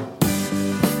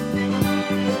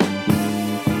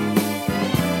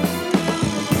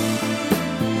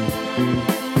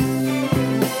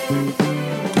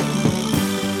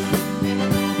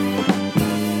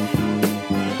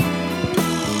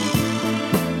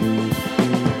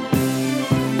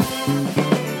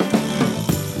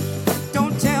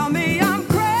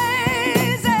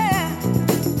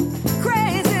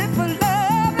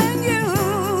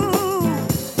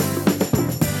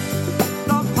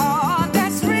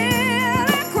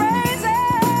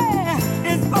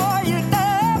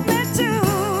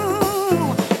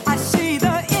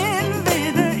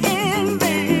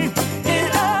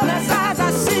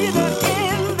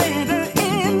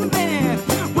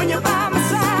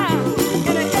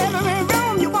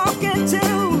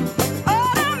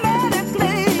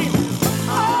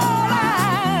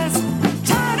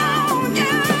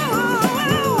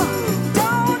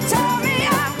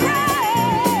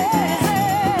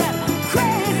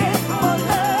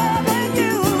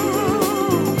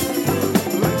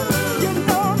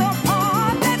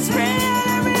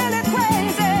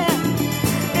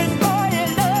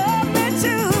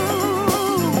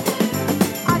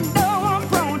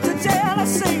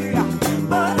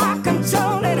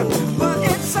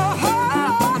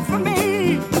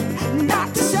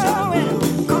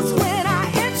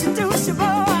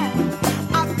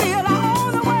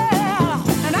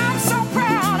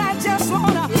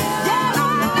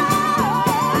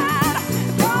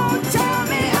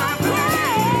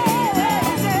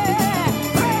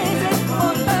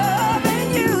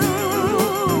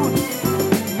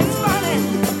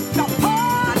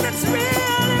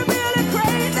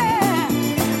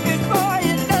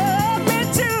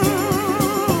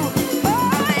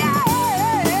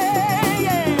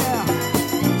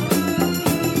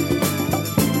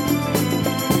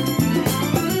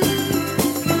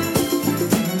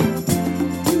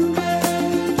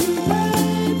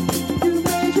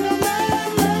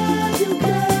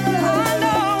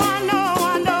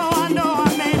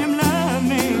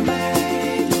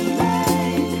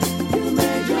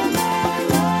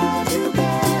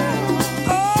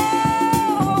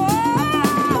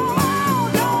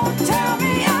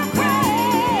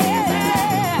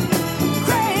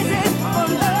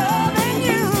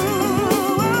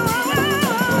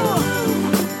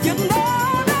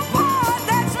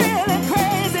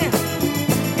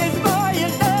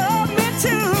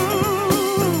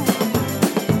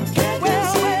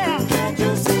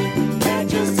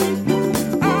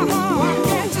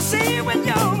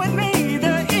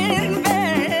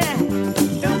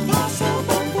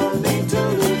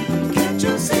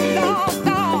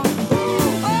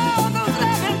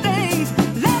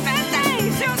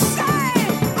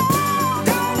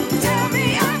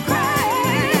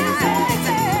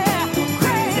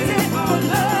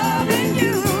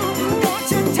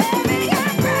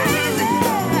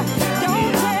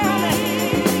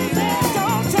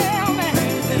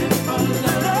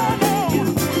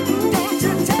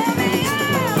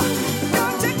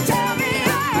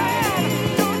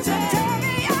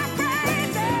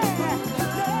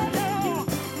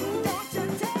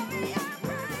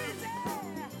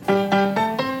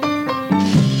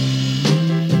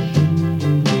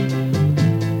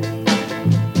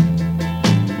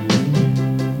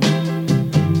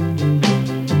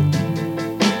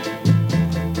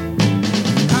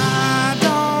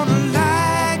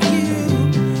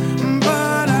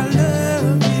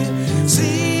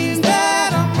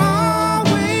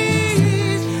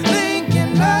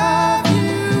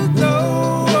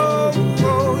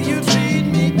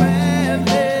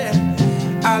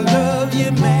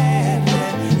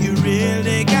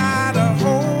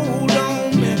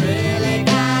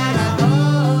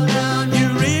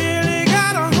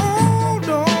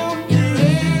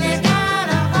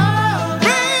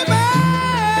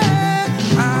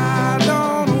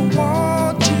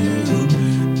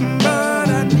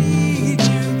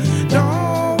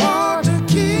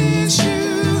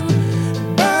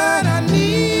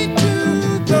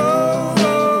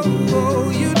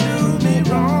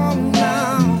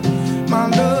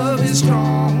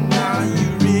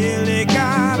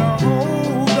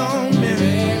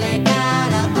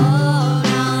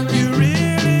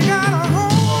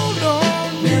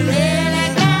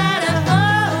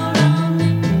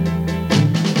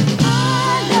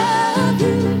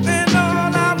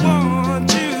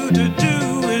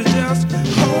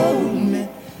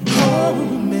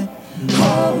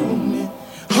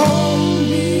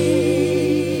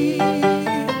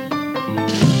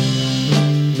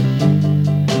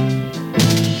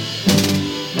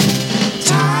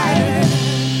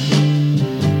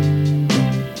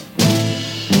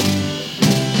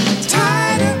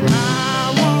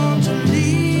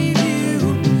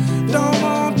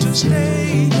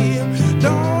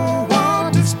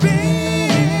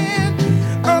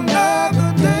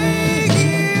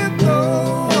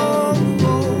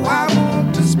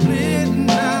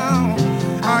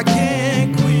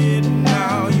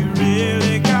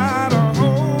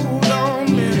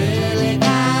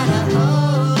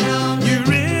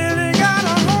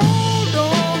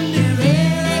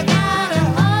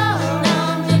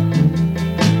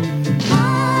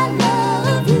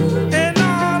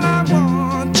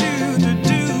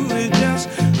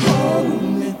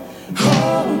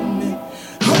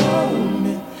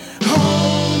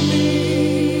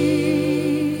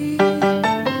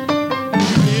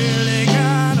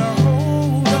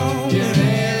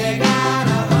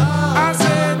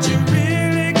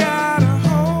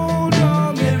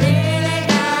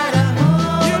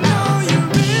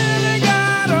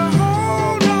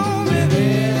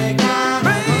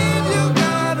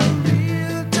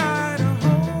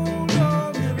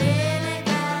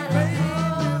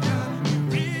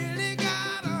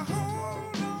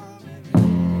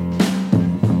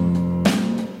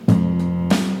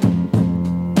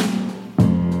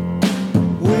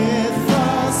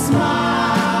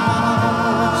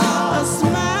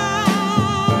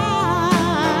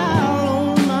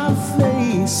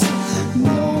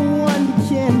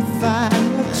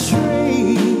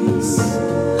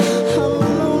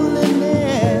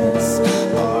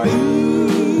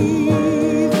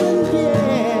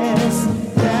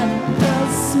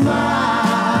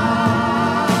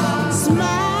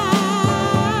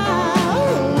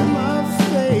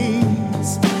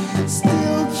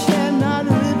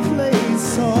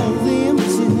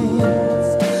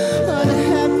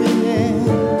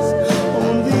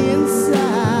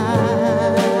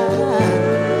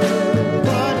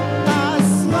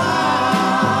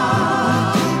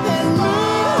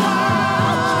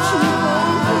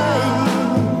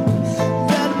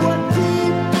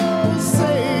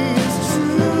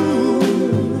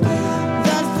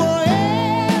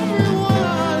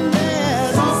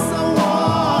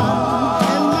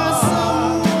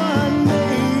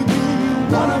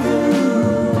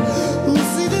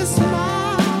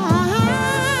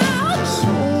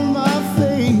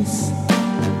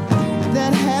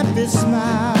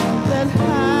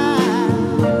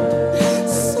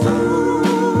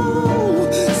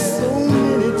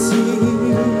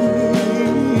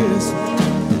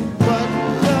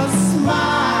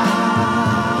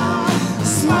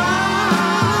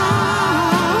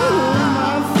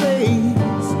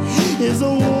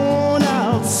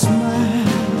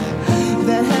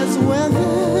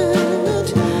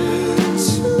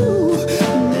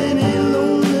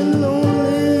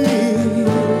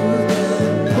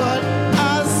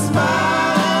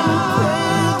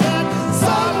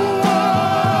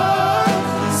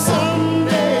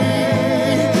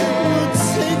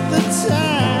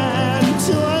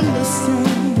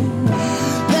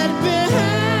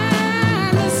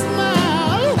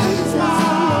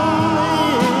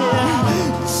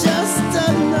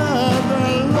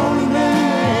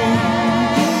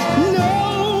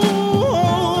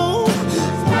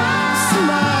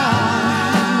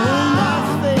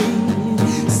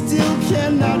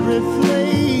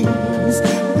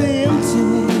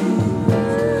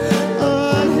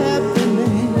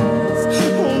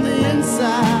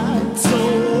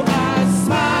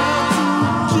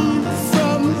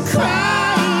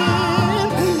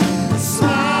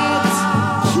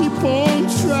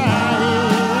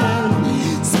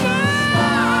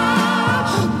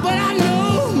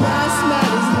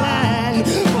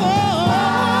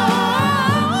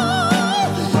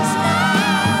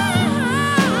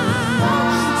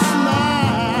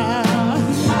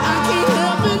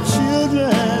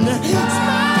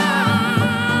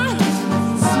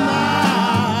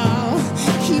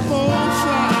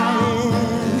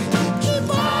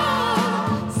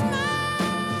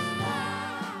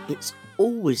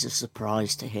always a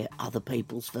surprise to hear other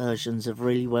people's versions of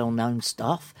really well-known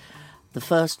stuff. The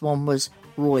first one was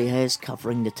Roy Ayers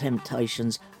covering The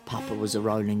Temptations' Papa Was a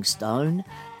Rolling Stone.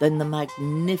 Then the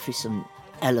magnificent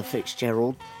Ella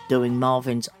Fitzgerald doing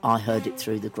Marvin's I Heard It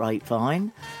Through the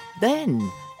Grapevine. Then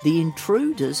the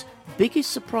Intruders'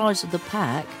 biggest surprise of the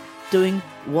pack, doing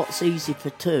What's Easy for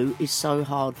Two is So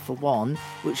Hard for One,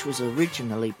 which was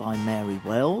originally by Mary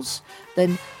Wells.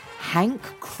 Then Hank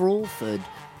Crawford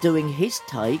doing his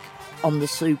take on the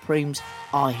Supremes'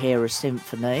 I Hear a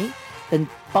Symphony. Then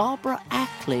Barbara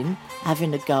Acklin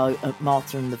having a go at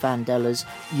Martha and the Vandellas'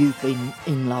 You've Been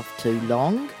in Love Too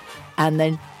Long. And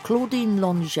then Claudine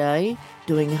Longet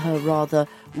doing her rather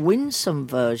winsome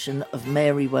version of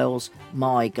Mary Wells'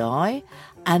 My Guy.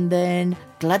 And then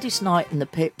Gladys Knight and the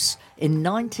Pips in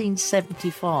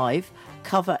 1975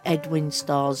 cover Edwin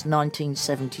Starr's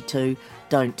 1972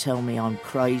 Don't Tell Me I'm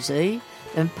Crazy.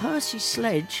 Then Percy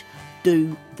Sledge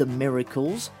do The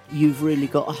Miracles, You've Really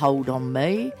Got a Hold on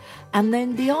Me. And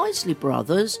then the Isley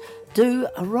Brothers do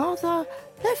a rather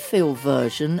left-field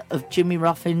version of Jimmy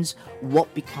Ruffin's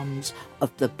What Becomes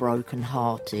of the Broken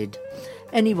Hearted.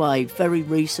 Anyway, very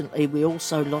recently we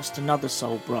also lost another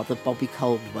soul brother, Bobby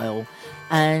Caldwell,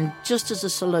 and just as a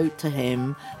salute to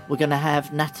him, we're going to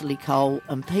have Natalie Cole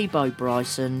and Peabo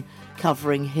Bryson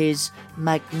covering his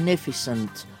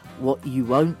magnificent What You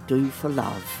Won't Do for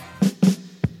Love.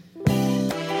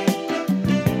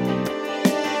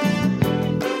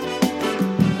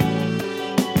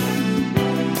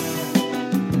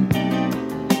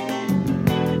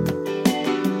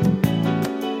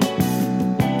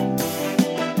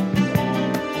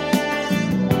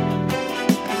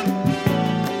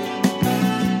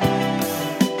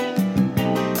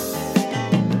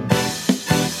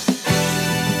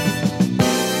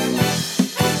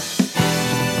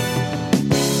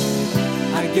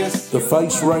 The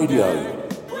Face Radio,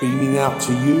 beaming out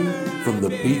to you from the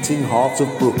beating heart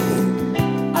of Brooklyn.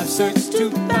 I've searched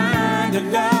to find a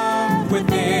love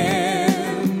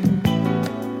within.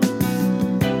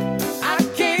 I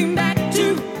came back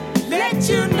to let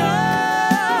you know.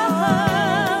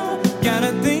 Got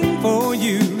a thing for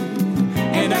you,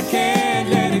 and I can't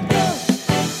let it go.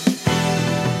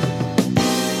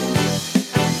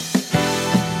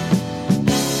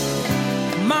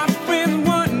 My friends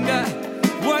wonder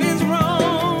what is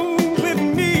wrong with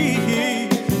me.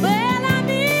 Well, I'm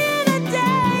in a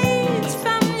daze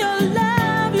from your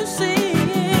love, you see.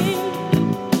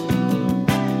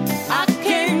 I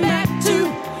came back to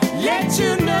let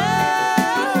you know.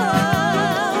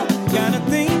 Got a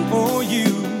thing for you,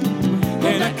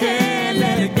 and I can't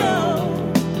let it go.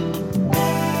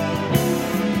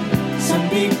 Some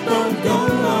people go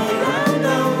around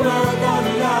the world on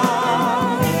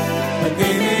love, but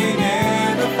they may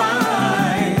never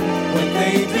find what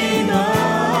they dream of.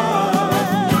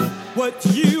 What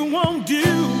you won't do,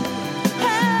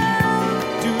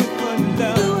 do it for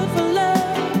love. Do it for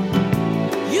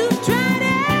love. You've tried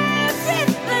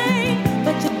everything,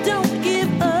 but you don't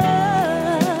give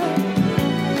up.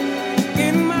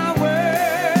 In my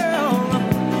world,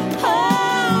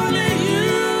 only you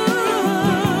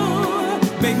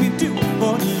make me do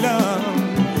for love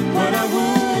what I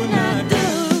would not do.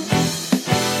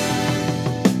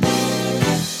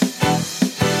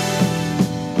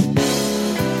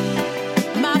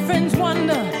 My friends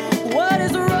wonder what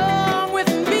is wrong with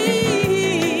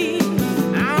me.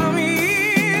 I'm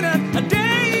in a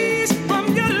daze from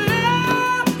your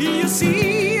love, you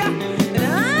see. And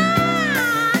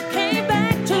I came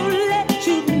back to let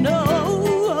you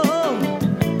know.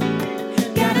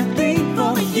 Got a thing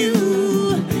for you,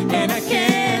 and I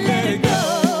can't let it go.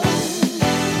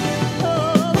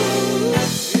 Oh,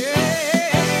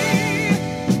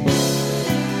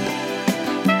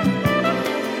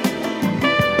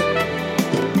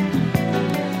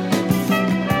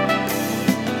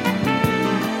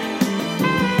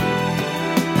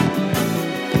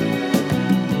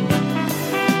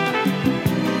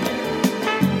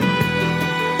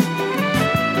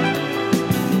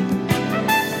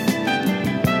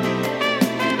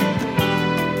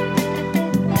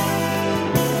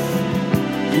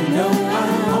 You know I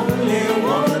only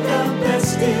want the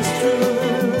best is true.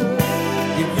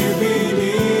 If you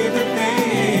believe the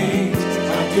things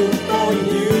I do for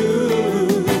you,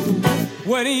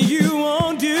 what do you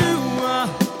want to do?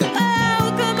 oh,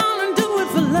 come on and do it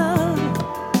for love.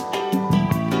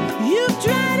 You've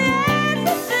tried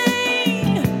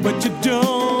everything. But you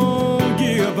don't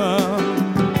give up.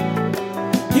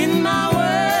 In my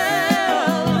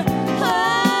world,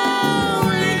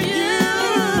 only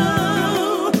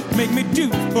you make me do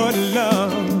for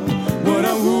love what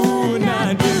I would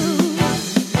not do.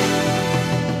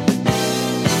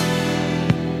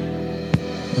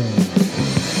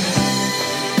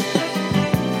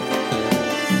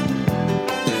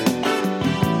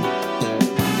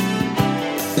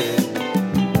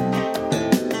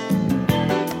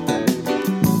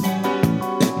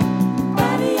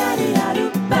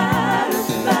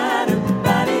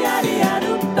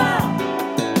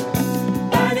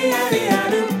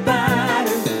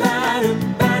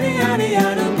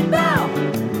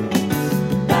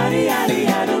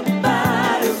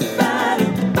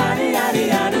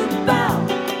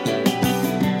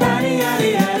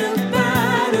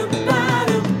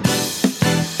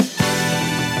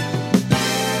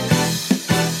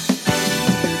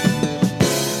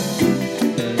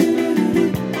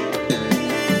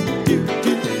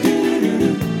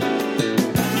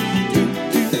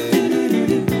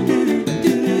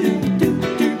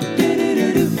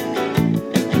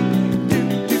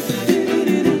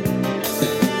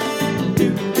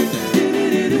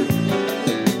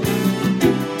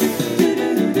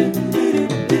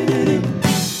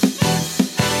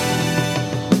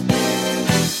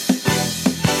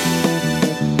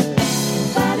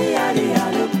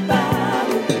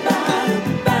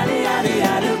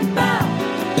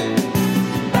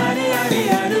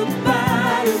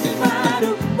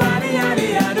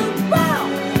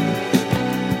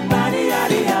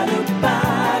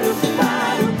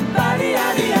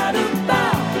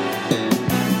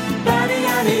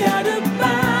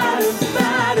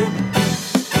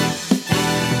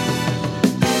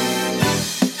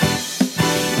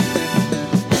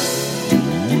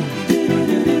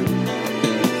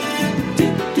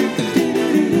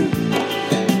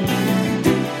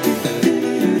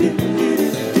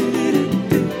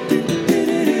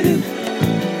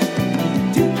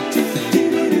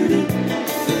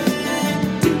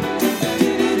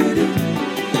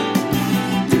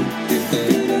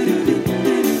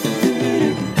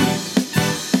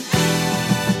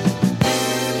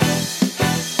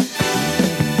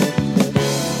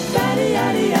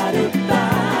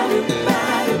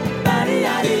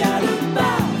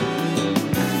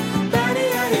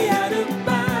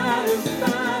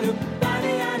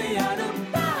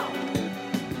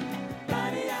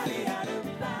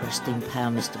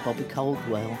 Mr. Bobby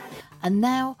Caldwell. And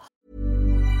now...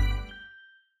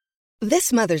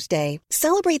 This Mother's Day,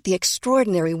 celebrate the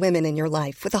extraordinary women in your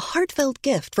life with a heartfelt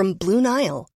gift from Blue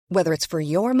Nile. Whether it's for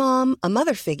your mom, a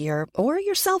mother figure, or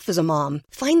yourself as a mom,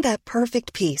 find that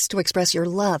perfect piece to express your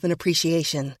love and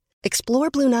appreciation. Explore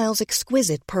Blue Nile's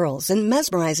exquisite pearls and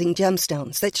mesmerizing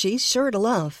gemstones that she's sure to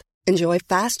love. Enjoy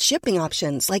fast shipping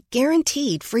options like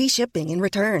guaranteed free shipping and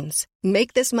returns.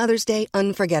 Make this Mother's Day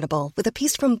unforgettable with a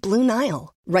piece from Blue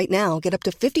Nile. Right now, get up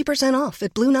to 50% off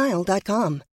at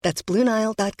BlueNile.com. That's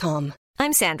BlueNile.com.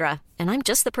 I'm Sandra, and I'm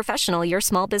just the professional your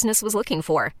small business was looking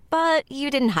for. But you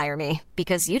didn't hire me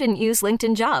because you didn't use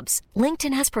LinkedIn Jobs.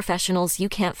 LinkedIn has professionals you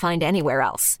can't find anywhere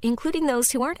else, including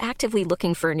those who aren't actively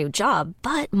looking for a new job,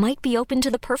 but might be open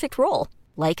to the perfect role,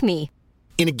 like me.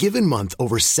 In a given month,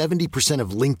 over 70%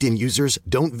 of LinkedIn users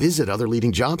don't visit other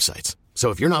leading job sites. So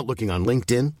if you're not looking on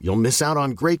LinkedIn, you'll miss out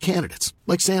on great candidates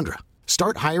like Sandra.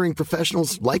 Start hiring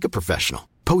professionals like a professional.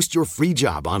 Post your free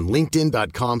job on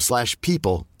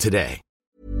linkedin.com/people today.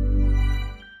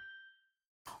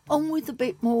 On with a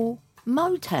bit more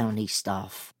Motown-y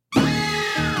stuff.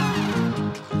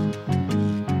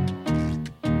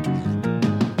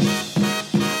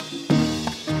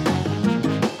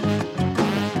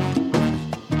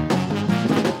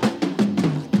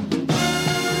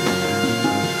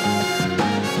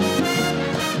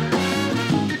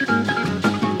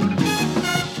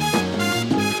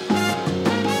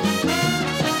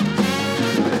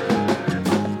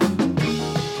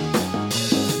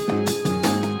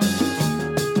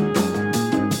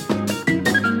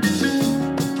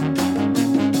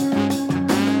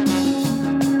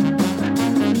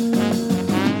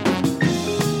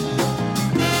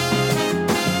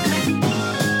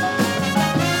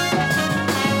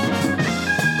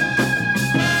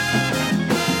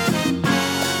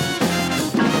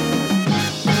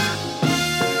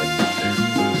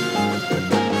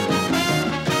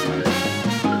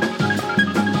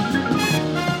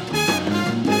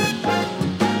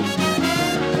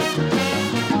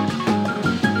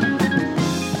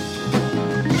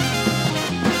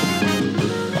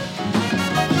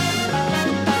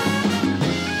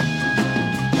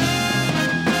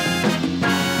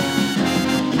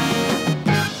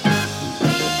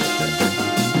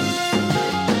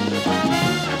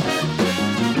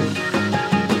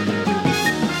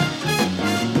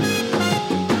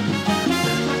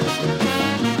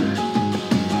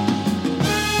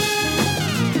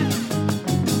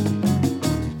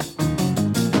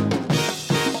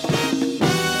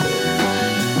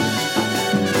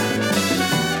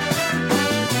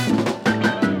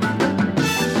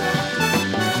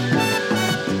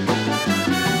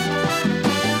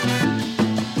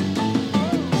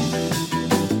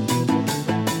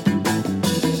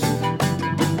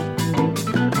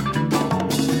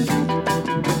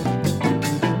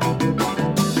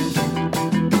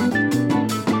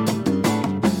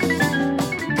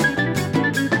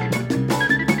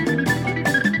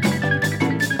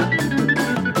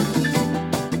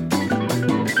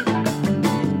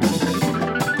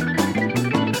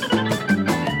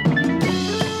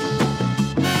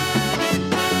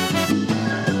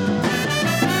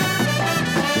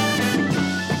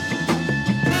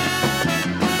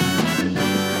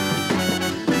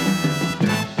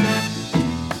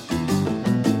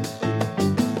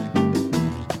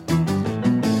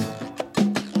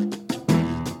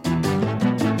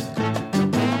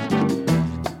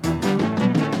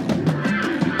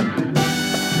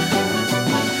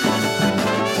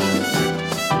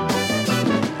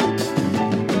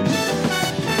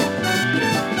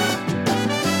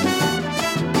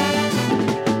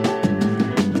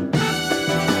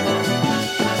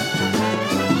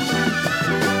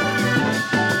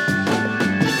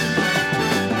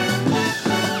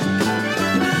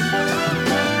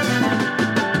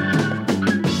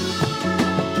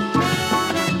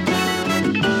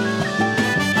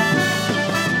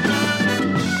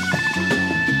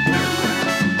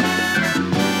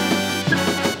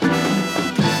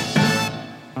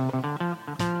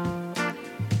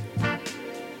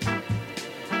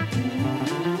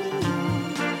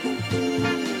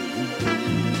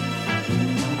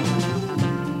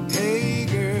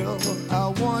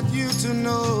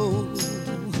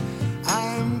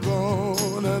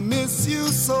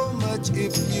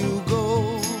 if you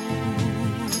go.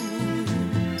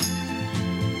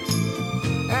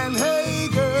 And hey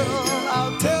girl,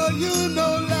 I'll tell you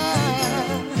no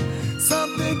lie,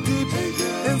 something deep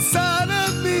inside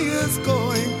of me is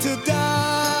going to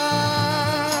die.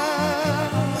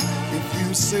 If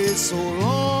you say so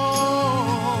long,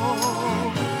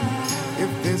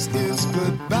 if this is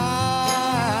goodbye,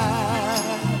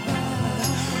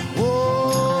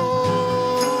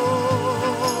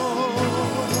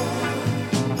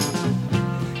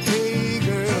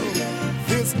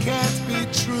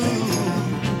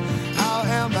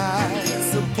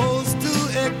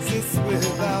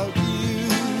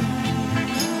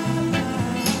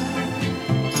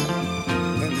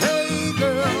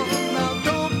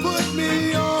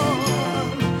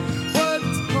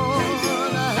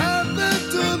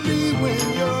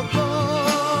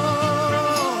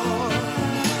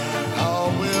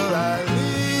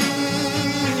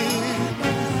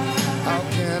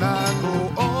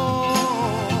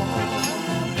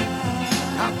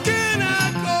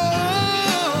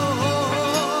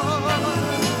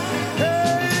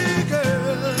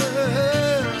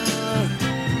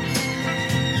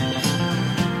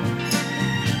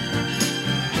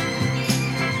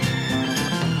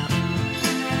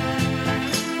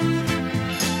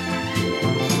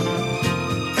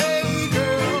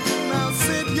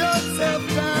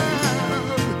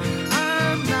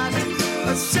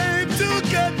 ashamed to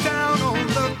get down on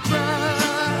the ground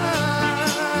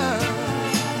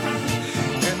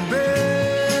and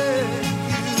beg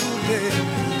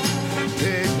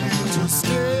you to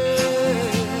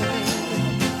stay.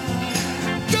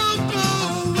 Don't go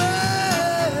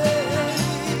away.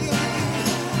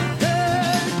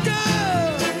 Hey,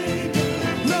 girl.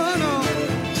 No, no.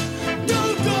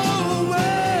 Don't go away.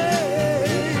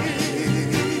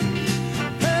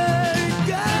 Hey,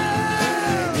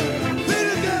 girl.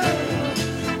 Little girl.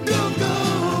 Don't go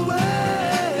away.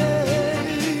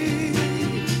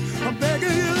 I'm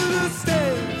begging you to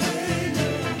stay.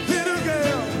 Little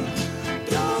girl.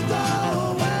 Don't go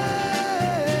away.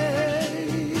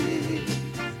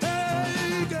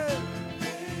 Hey, girl.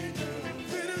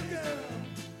 Little girl.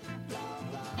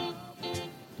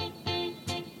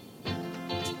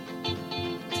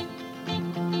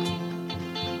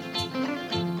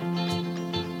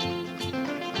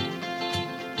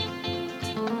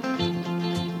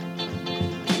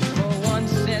 For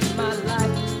once in my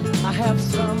life, I have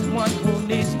someone who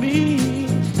needs me,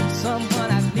 someone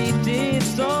I've needed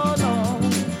so long.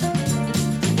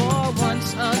 For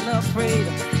once unafraid,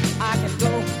 I can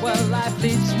go where life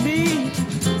leads me.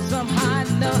 Somehow I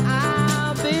know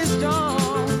I'll be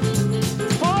strong.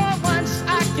 For once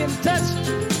I can touch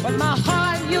what my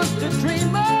heart used to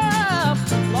dream of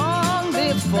long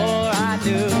before I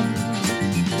knew.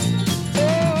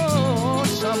 Oh,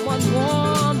 someone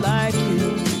warm like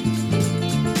you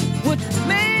would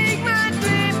make my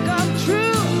dream come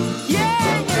true.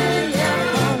 Yeah, yeah, yeah.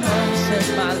 For once in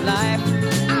my life,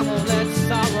 I won't let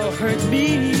sorrow hurt me,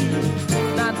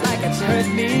 not like it's hurt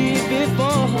me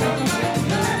before.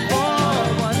 For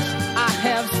once I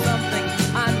have something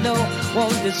I know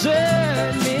won't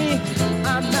desert me.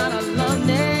 I'm not alone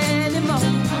anymore.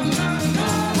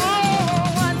 For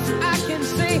once I can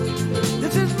say,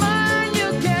 this is mine, you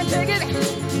can't take it.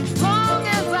 Long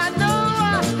as I know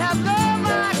I have love,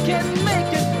 I can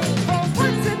make it. For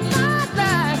once in my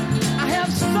life, I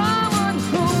have someone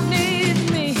who needs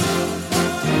me.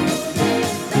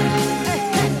 Hey,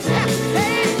 hey,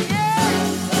 hey, yeah.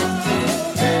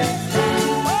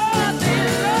 Oh, they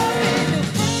love me.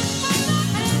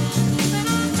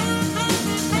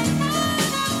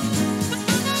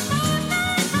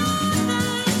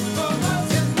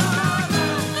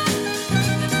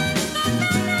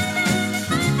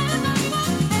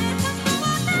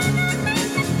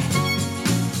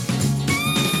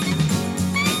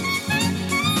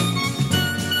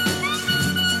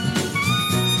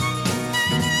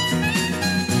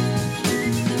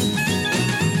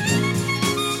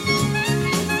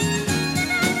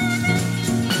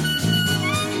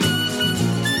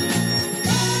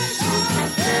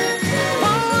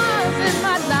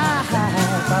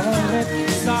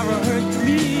 Sorrow hurt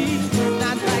me,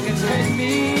 not like it's hurt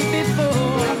me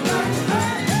before.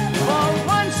 For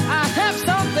once I have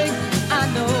something I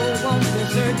know won't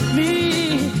desert me.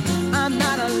 I'm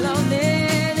not alone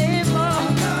anymore.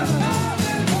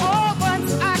 For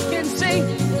once I can say,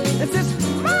 this is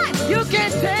mine, you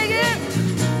can't take it.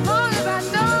 Long as I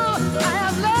know I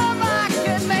have love, I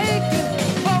can make it.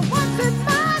 For once in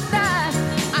my life,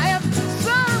 I have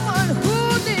someone who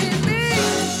needs me.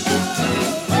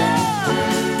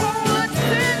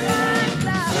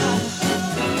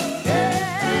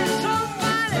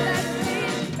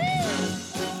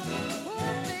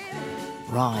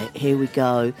 Right, here we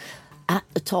go. At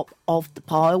the top of the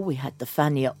pile, we had the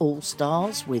Fania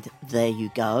All-Stars with There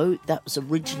You Go. That was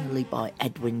originally by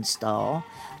Edwin Starr.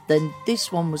 Then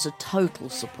this one was a total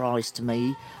surprise to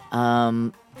me.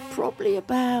 Probably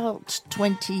about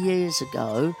 20 years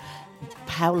ago,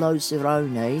 Paolo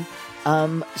Zironi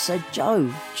said,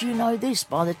 Joe, do you know this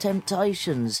by The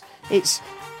Temptations? It's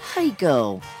Hey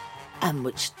Girl. And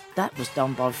which that was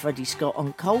done by Freddie Scott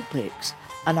on Colpix.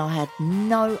 And I had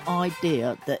no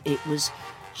idea that it was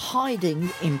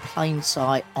hiding in plain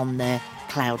sight on their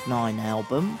Cloud 9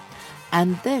 album.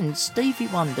 And then Stevie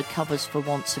Wonder covers For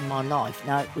Once in My Life.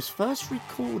 Now, it was first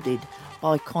recorded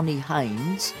by Connie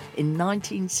Haynes in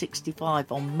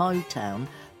 1965 on Motown,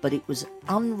 but it was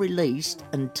unreleased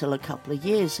until a couple of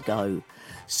years ago.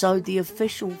 So the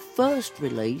official first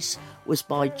release was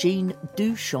by Jean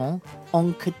Duchamp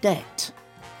on Cadet.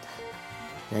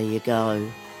 There you go.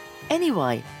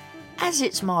 Anyway, as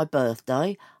it's my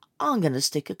birthday, I'm going to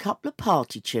stick a couple of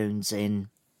party tunes in.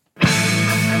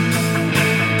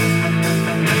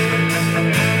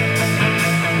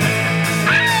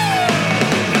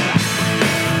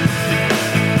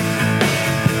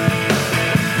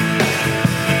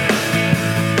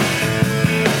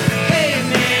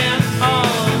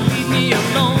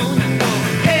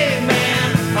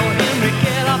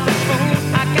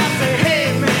 Hey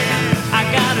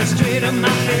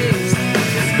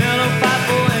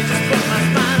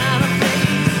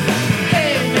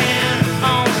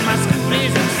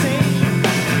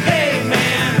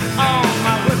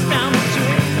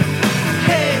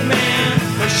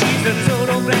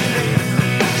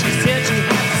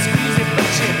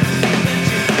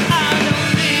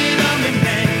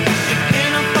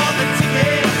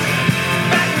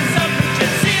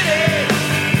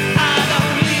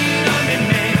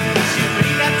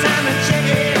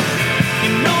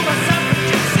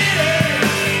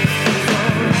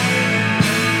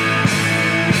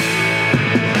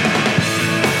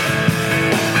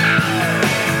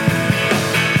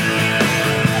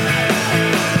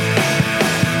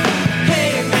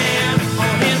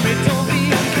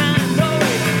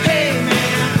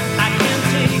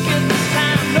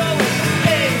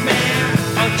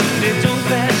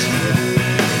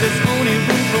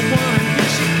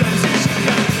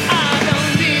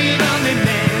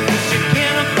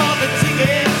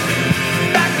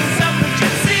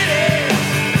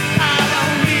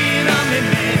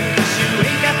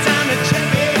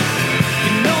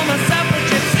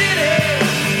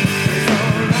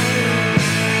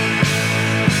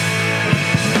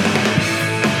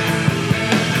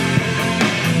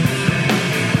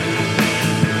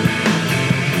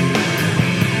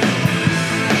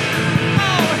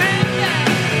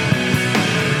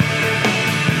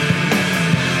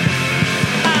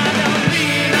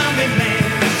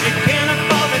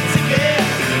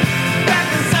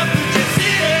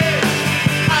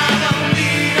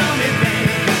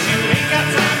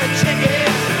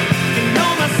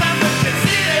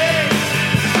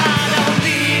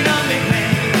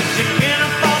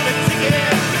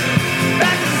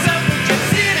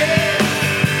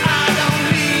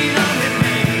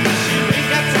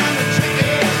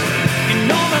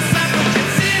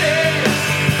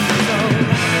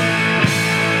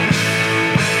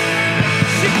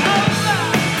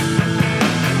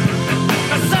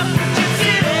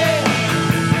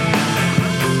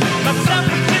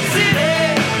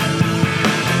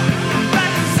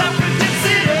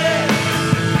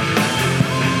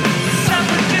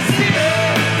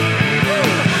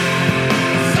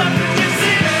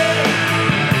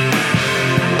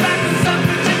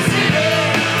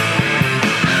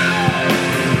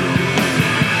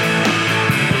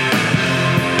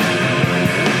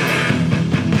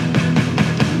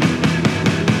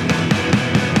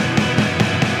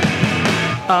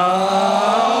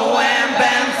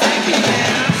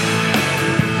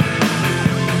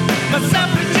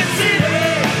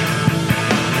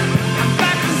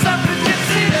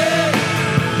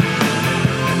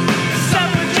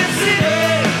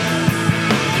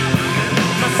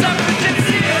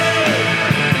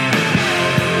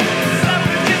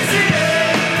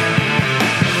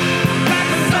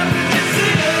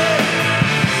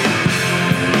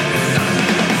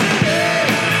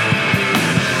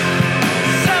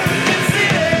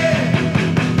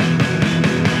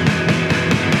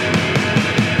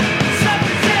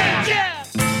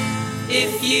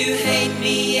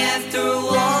after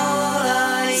all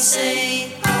I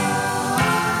say.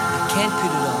 I can't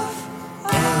put it off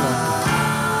any longer.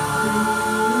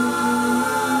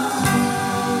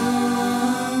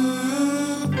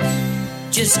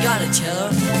 Just gotta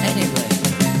tell her anyway.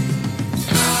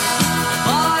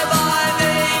 Bye bye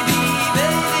baby,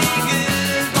 baby,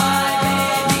 goodbye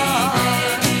baby,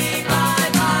 baby, bye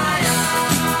bye.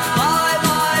 Bye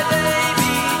bye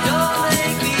baby, don't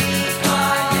make me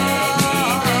cry baby,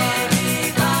 baby,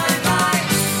 bye bye.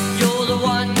 You're the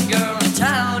one girl in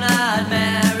town I'd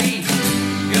marry,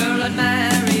 girl I'd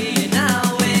marry you now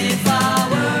if I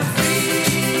were free.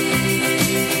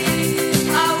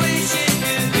 I wish it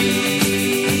could be.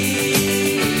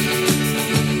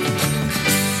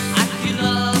 I could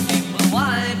love you, but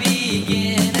why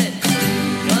begin it?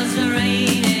 'Cause there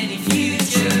ain't any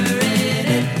future in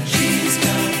it. She's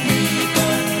got me,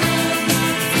 but I'm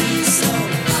not free, so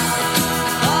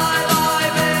bye bye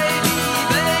baby,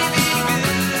 baby,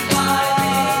 goodbye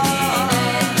baby,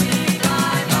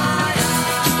 bye bye.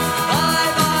 Bye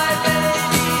bye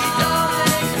baby, don't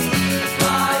make me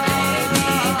cry baby,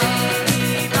 baby,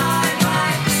 bye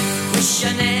bye. Wish I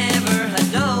never had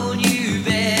known you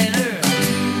better.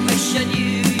 Wish I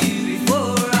knew you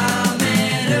before I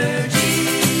met her. Gee,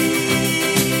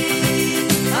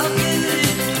 how good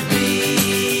it would be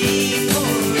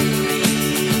for me.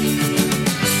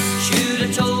 Should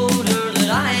have told her that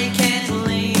I can't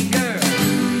linger.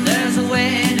 There's a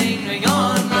wedding ring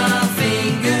on my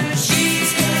finger.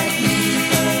 She's got me,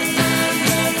 but I'm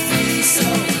not free, so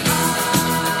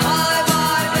bye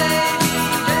bye baby,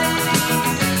 baby,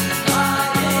 goodbye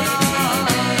baby,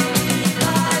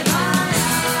 bye bye.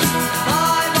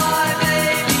 Bye bye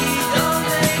baby, don't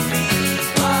make me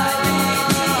cry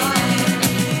baby,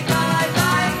 bye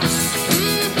bye.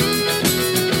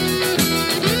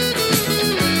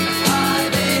 Bye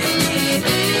baby,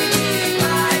 baby,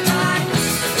 bye bye.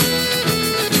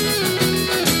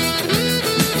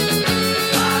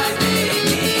 Bye baby,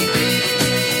 baby,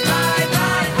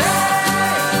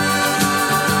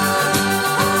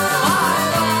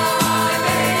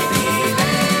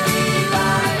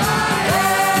 bye bye.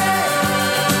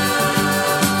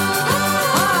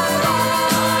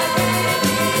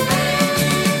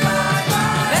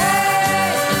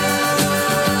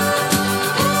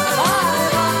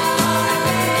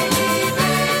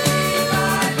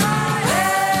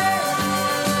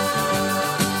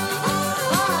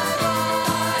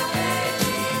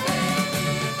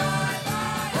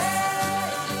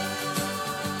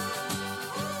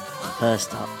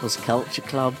 First up was Culture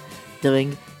Club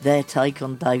doing their take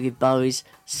on David Bowie's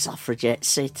Suffragette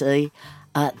City.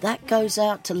 That goes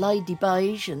out to Lady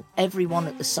Beige and everyone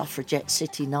at the Suffragette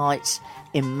City nights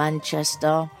in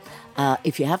Manchester.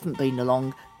 If you haven't been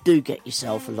along, do get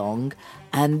yourself along.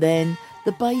 And then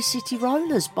the Bay City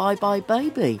Rollers, Bye Bye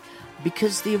Baby,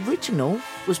 because the original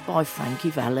was by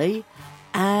Frankie Valli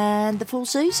and the Four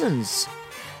Seasons.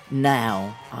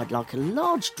 Now, I'd like a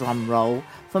large drum roll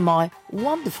for my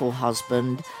wonderful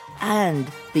husband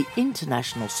and the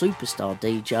international superstar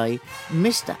DJ,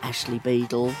 Mr. Ashley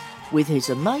Beadle, with his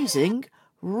amazing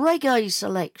reggae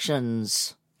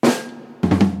selections.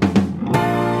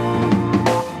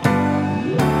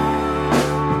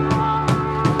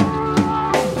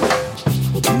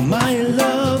 My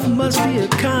love must be a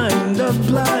kind of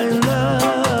blind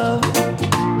love.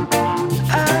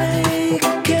 I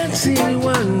can't see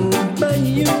anyone but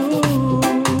you.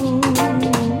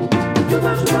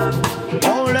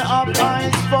 Only up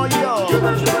eyes for you.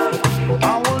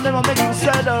 I will never make you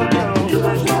sad of you.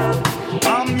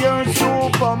 I'm your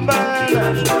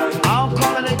Superman. I'll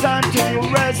come anytime to your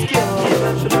rescue.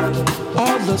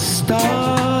 All the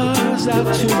stars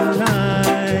out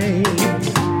tonight.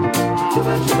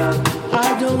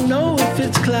 I don't know if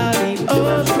it's cloudy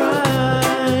or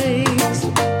bright.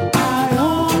 I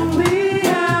only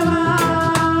have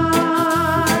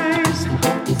eyes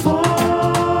for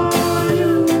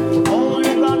you.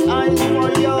 Only got eyes for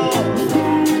you.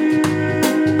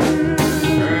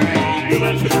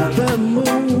 The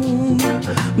moon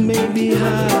may be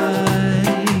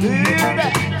high,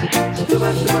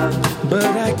 but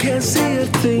I can't see a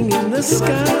thing in the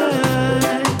sky.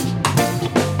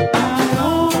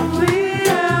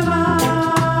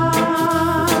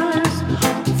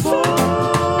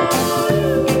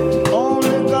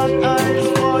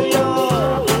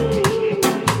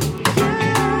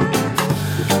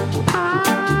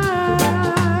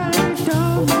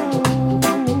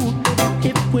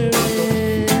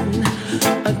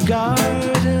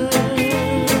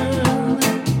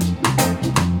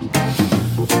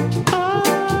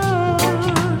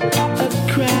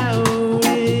 Crowd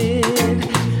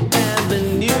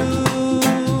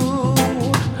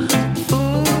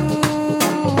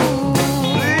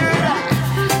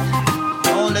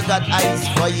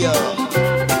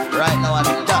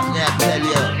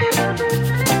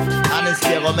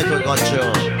but make it go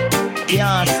through.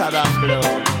 Yeah, Saddam Blue.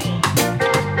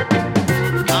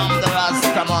 I'm the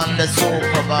Rastaman, the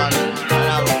Superman, and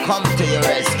I will come to your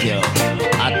rescue.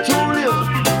 I told you.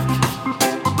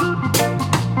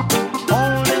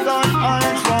 Only got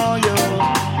eyes for you.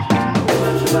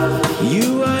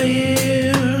 You are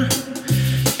here,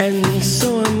 and so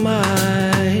am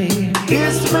I.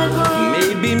 Yes, my God.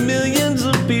 Maybe millions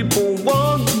of people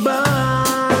walk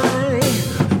by,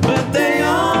 but they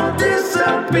all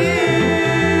disappear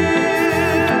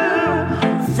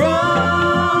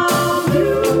from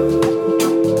you.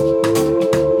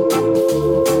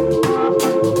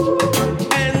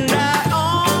 And I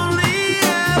only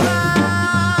have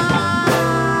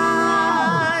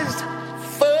eyes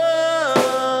for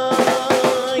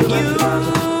you.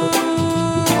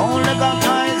 Only got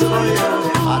eyes for you.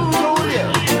 I told you.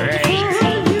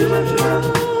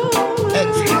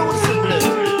 Exclusively.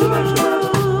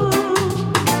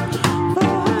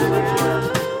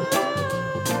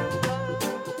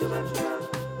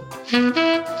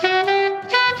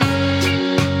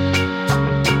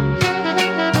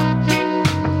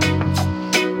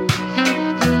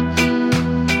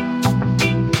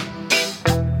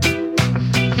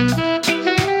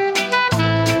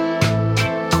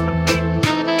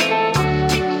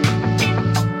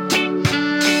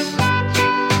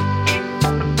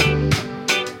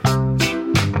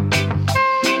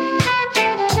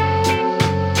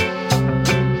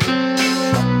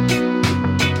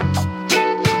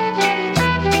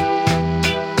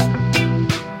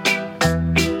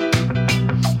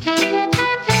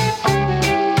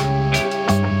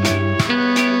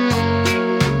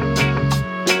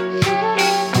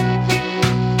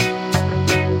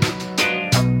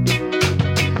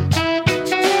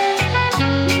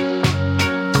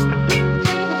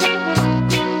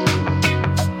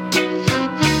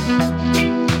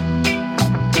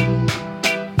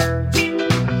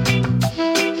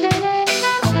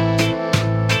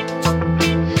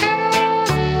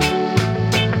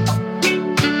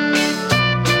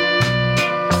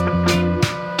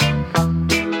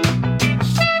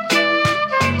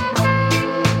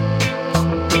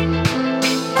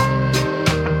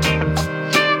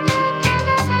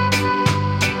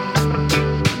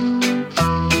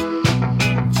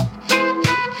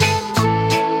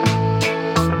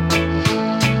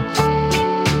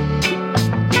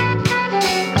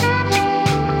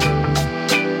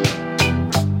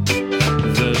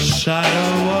 The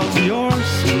shadow of your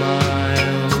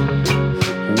smile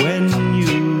when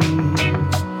you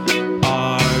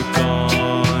are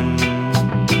gone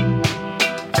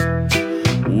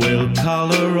will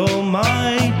color all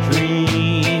my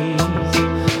dreams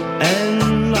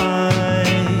and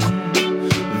light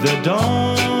the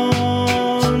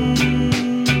dawn.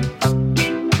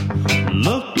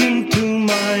 Look into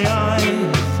my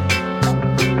eyes,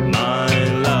 my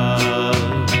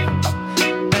love,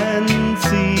 and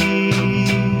see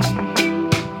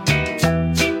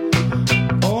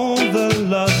all the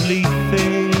lovely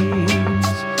things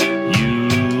you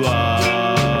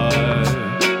are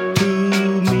to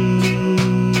me.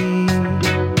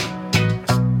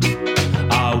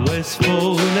 A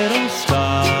wistful little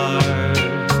star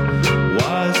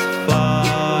was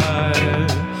far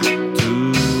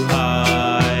too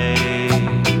high.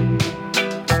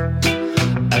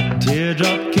 A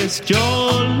teardrop kissed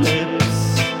your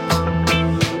lips,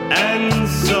 and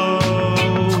so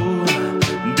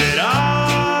did I.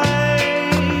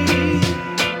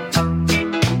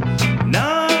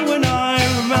 Now when I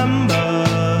remember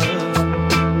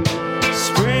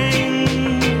spring,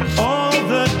 all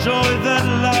the joy that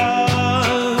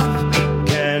love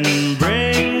can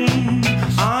bring,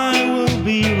 I will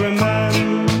be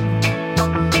remembering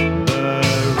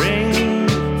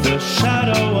the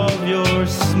shadow of your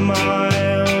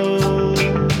smile.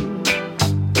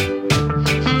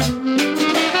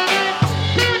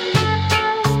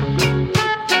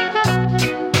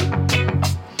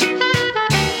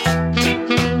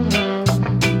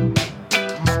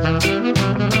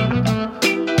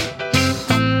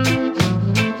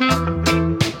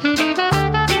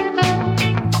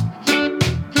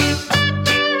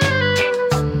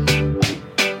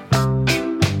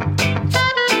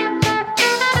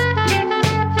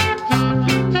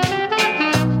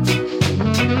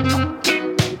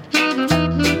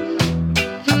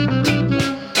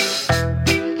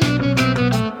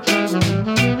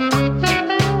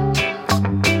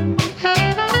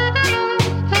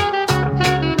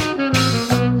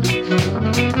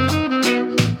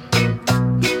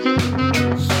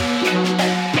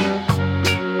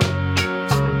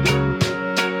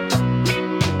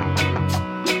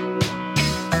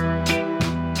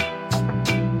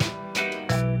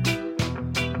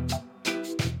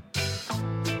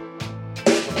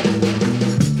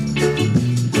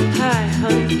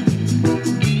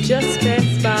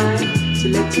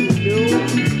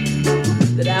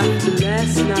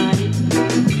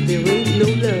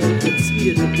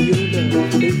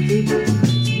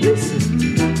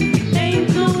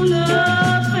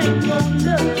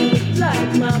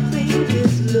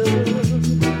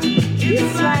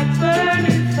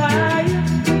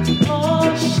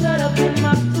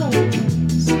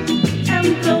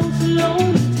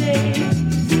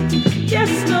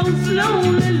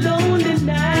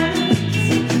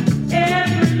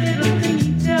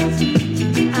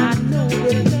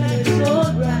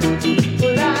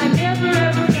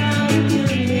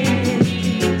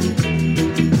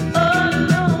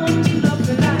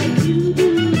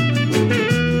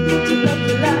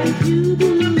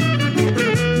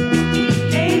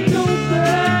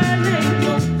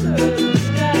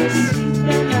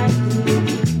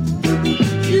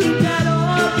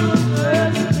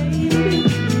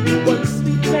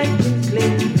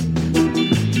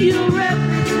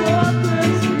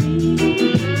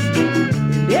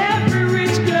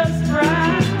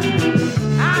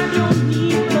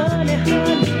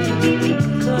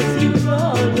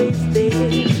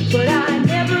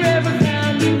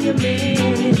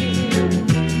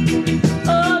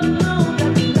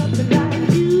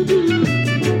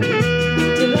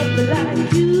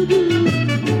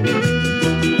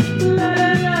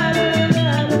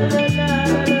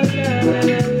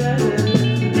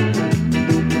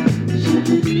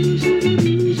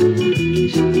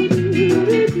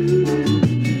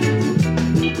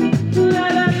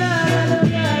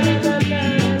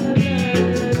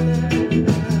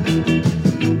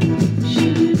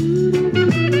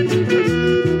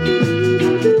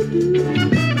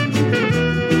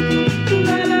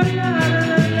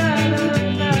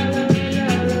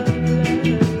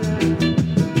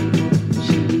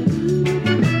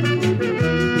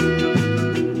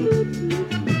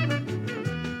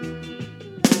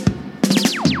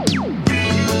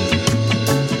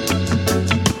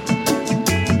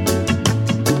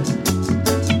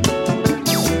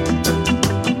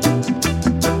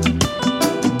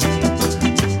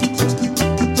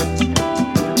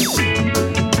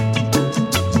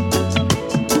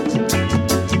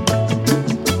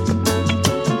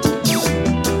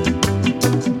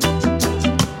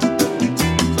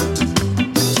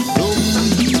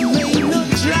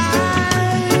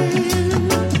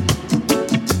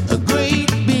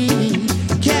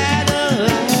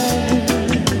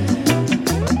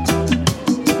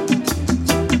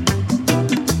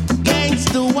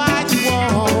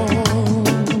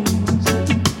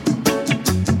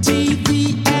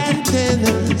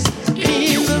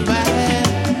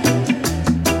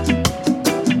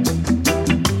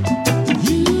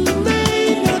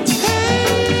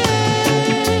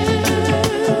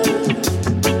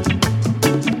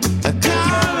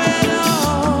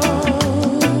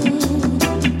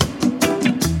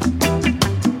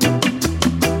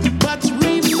 But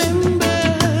remember,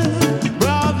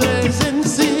 brothers and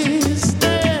sisters,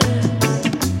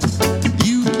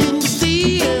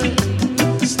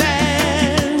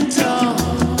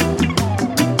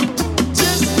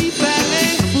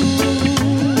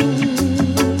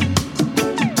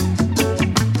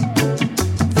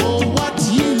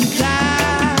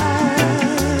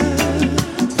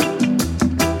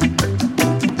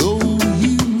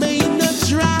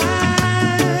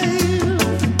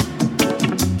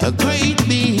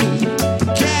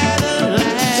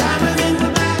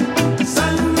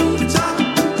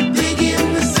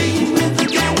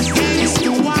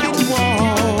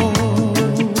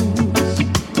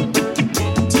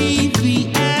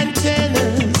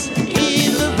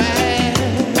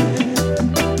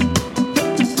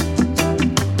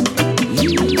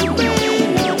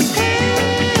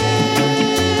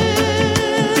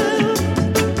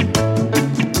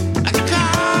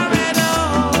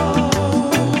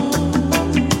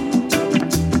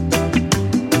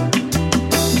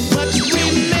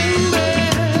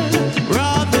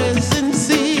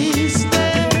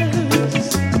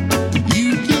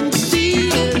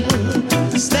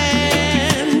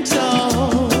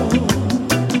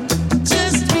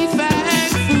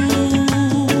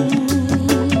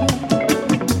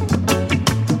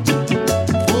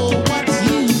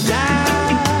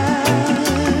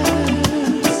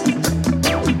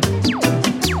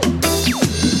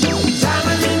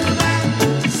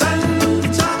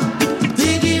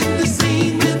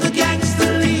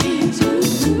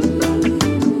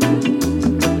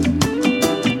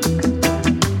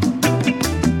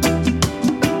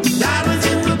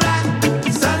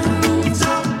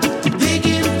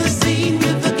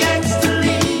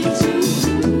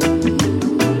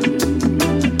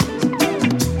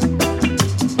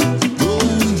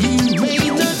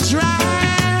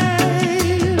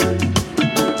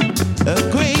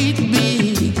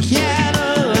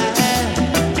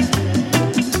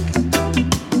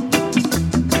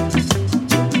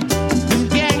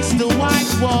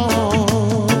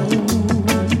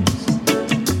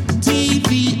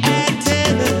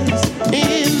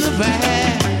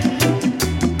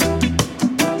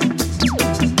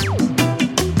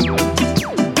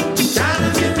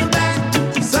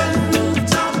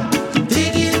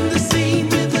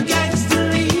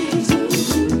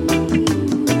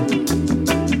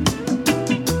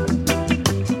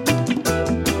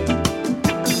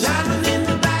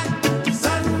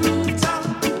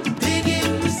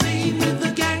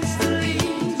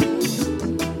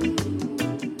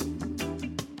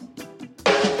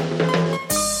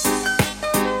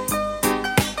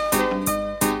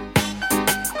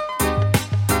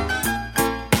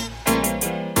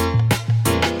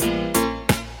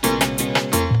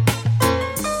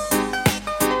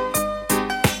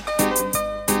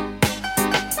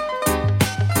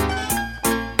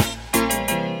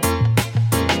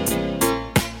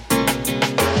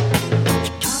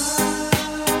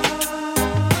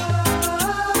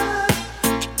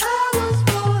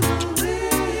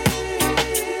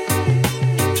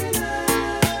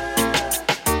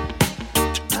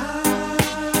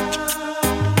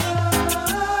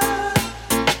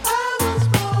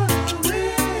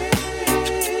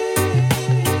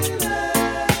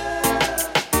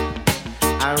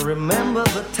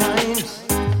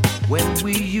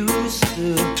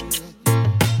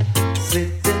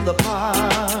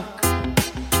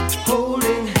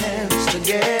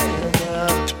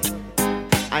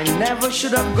 Never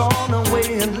should have gone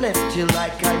away and left you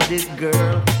like I did,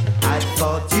 girl. I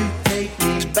thought you'd take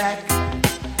me back,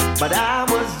 but I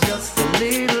was just a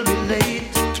little bit late.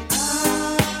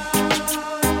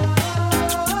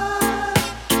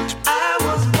 I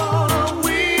was born a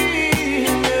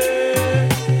winner.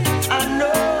 I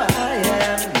know I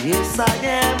am, yes I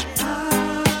am.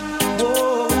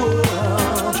 Whoa,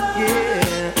 whoa,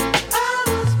 yeah. I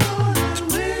was born a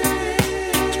winner.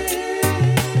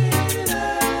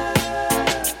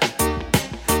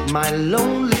 My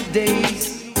lonely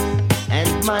days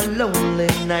and my lonely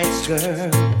nights, girl,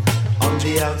 on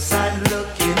the outside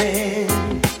looking in,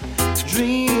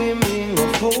 dreaming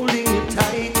of holding you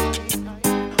tight.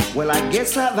 Well, I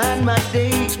guess I've had my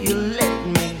day, you let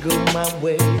me go my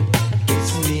way.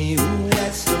 It's me who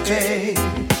has to pay.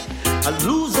 A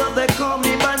loser they call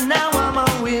me, but now I'm a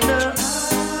winner.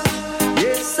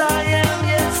 Yes I am,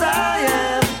 yes I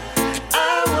am.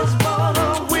 I was born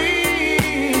a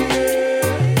winner.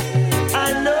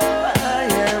 I know I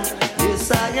am, yes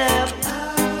I am.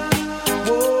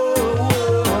 Whoa,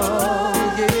 whoa,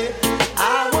 yeah. I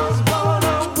was born a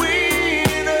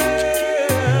winner.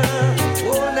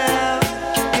 Oh, now,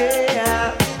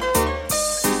 yeah.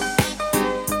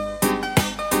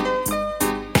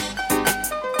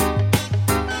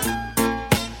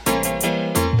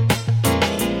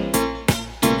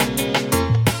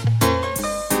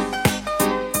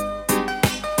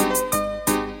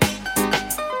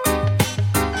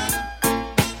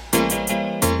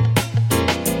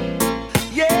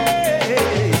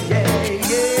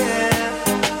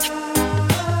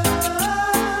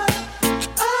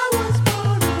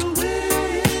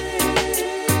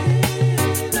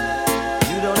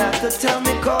 You don't have to tell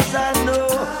me 'cause I know.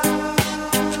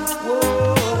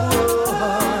 Whoa,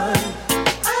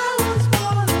 I was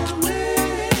born a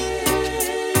winner.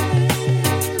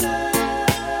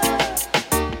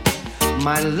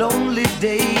 My lonely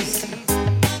days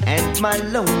and my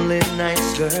lonely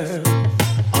nights, girl,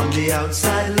 on the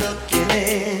outside looking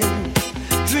in,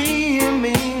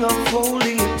 dreaming of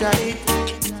holding you tight.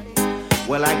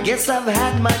 Well, I guess I've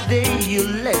had my day, you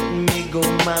let me go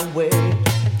my way.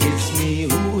 It's me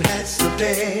who has to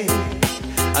pay.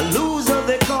 A loser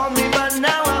they call me, but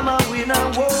now I'm a winner.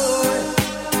 Whoa,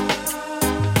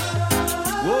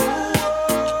 whoa,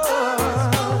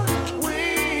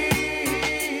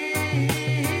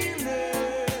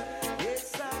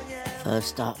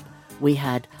 First up, we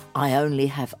had I Only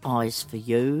Have Eyes for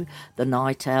You, the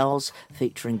Night Owls,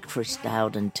 featuring Chris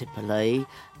Dowd and Tipper Lee.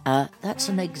 That's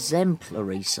an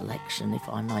exemplary selection, if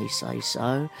I may say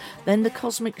so. Then the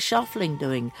Cosmic Shuffling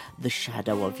doing The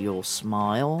Shadow of Your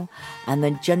Smile. And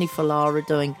then Jennifer Lara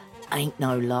doing Ain't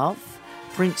No Love.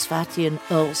 Prince Fatty and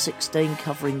Earl 16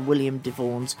 covering William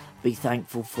DeVaughn's Be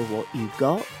Thankful for What You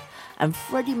Got. And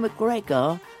Freddie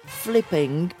McGregor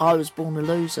flipping I Was Born a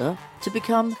Loser to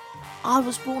become I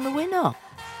Was Born a Winner.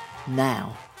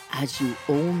 Now, as you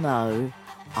all know,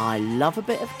 I love a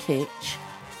bit of kitsch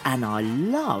and I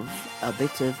love a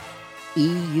bit of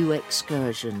EU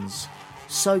excursions.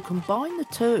 So combine the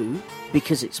two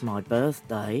because it's my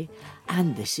birthday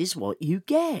and this is what you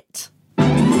get.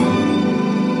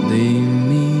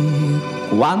 Dimmi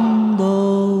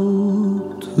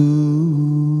quando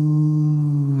tu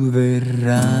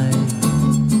verrai.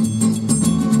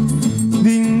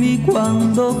 Dimmi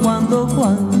quando,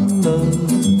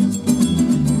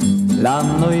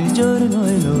 l'anno, il giorno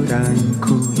e l'ora in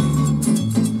cui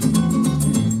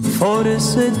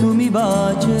forse tu mi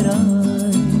bacerai.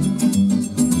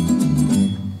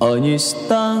 Ogni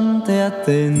istante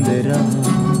attenderai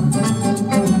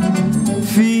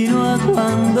fino a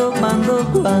quando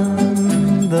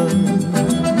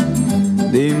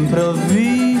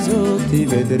d'improvviso ti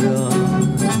vedrò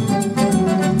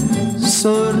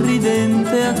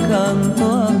sorridente accanto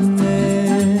a me.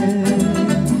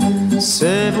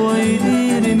 Se vuoi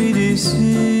dirmi di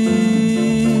sì,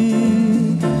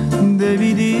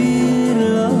 devi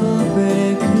dirlo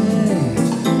perché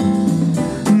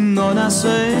non ha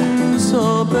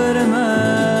senso per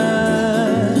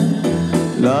me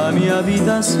la mia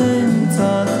vita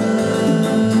senza te.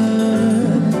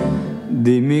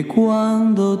 Dimmi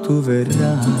quando tu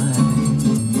verrai,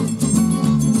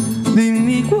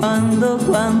 dimmi quando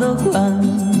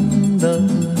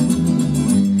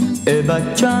e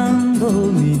baciando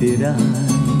mi dirai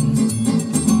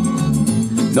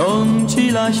non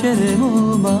ci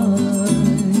lasceremo mai.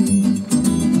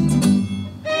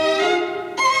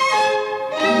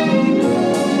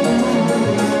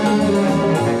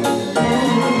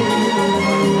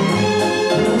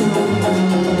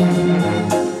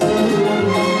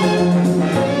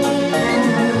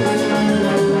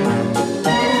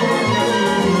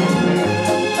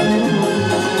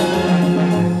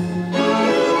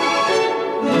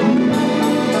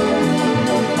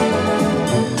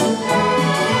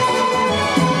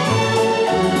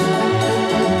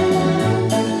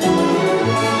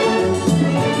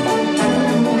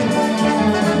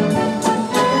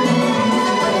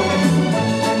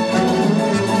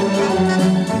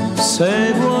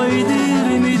 Se vuoi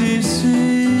dirmi di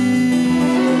sì,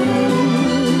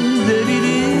 devi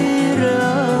dire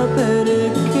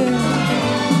perché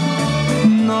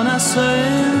non ha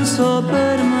senso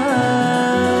per me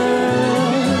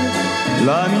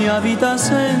la mia vita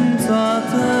senza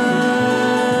te.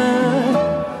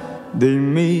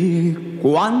 Dimmi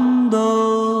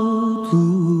quando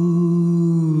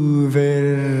tu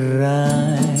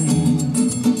verrai,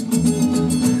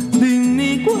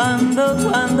 dimmi quando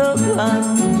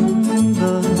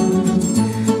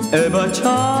e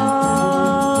baciando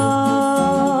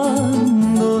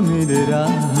mi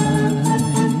dirai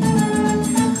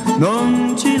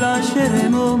non ci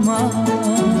lasceremo mai,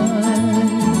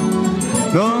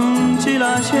 non ci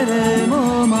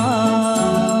lasceremo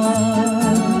mai,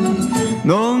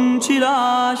 non ci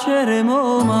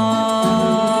lasceremo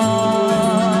mai.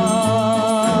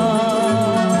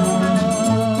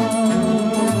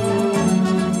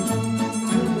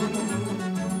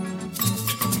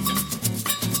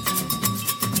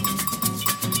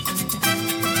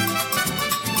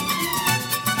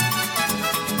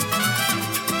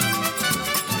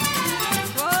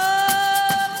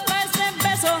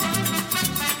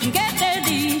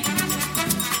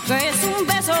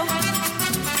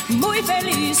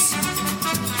 Feliz,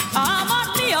 amor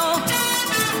mío,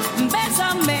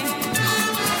 bésame,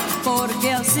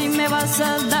 porque así me vas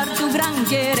a dar tu gran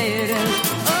querer.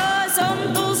 Oh,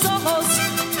 son tus ojos,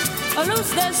 luz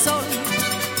del sol,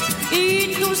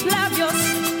 y tus labios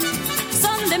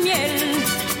son de miel,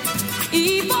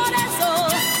 y por eso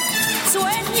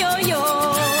sueño yo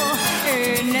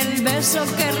en el beso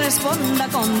que responda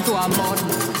con tu amor.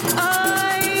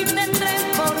 Ay, tendré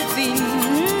por fin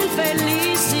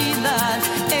felicidad,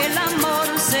 el amor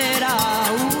será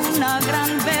una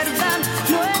gran verdad,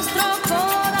 nuestro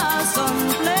corazón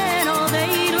pleno de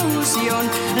ilusión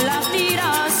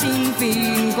latirá sin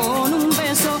fin con un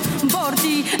beso por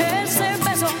ti. Ese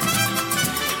beso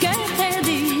que te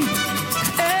di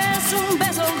es un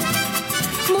beso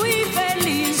muy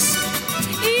feliz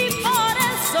y por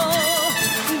eso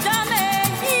dame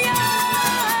ya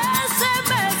ese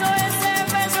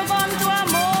beso con tu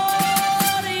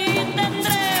amor y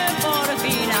tendré por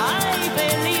fin, ay,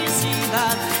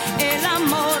 felicidad. El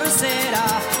amor será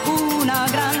una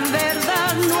gran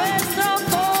verdad, nuestro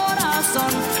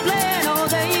corazón pleno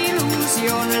de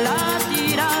ilusión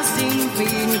latirá sin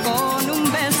fin con un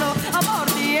beso por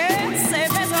ti. Ese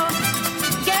beso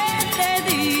que te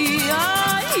di,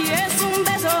 ay, es un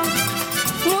beso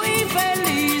muy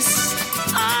feliz,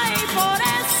 ay, por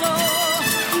eso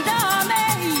dame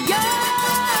ya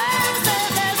ese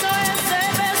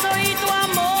beso y tu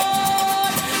amor.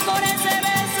 Con ese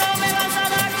beso me vas a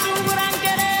dar tu gran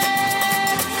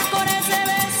querer, con ese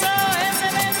beso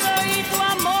y tu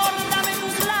amor. Dame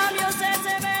tus labios,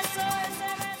 ese beso.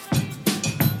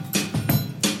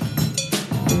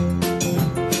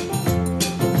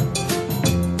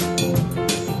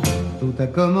 Tout a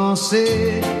commencé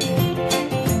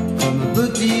comme un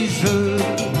petit jeu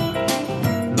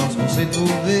lorsqu'on s'est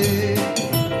trouvé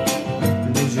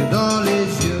les yeux dans les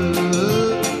yeux.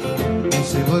 On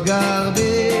s'est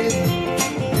regardé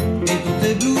et tout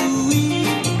ébloui.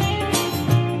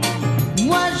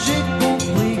 Moi j'ai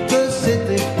compris que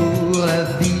c'était pour la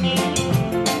vie.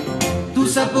 Tout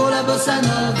ça pour la bossa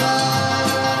nova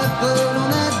que l'on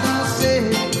a dansé.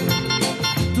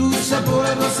 Tout ça pour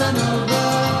la bossa nova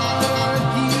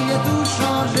qui a tout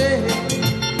changé.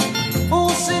 On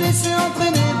s'est laissé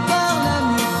entraîner par la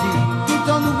musique tout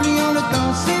en oubliant le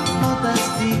temps, c'est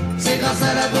fantastique. C'est grâce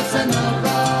à la bossa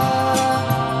nova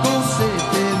qu'on s'est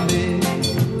aimé.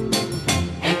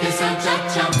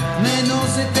 Mais non,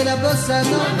 c'était la bossa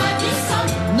nova.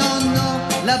 Non, non,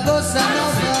 la bossa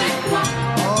nova.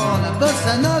 Oh, la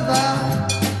bossa nova.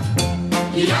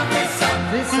 Qui a fait ça?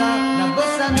 Fait ça, la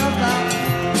bossa nova.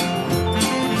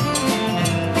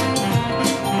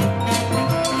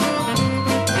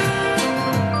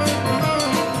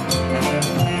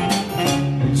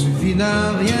 Il suffit d'un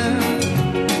rien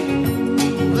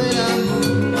pour trouver l'amour.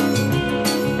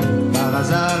 Par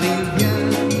hasard il vient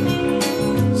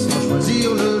sans choisir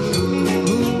le jour.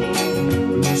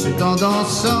 Mais c'est en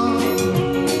dansant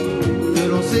que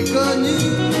l'on s'est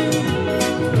connus.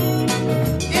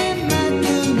 Et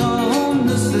maintenant on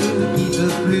ne se quitte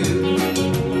plus.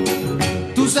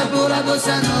 Tout ça pour la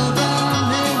bossa nova.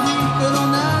 Mais oui que l'on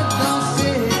a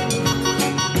dansé.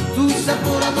 Tout ça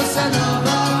pour la bossa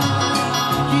nova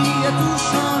qui a tout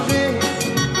changé.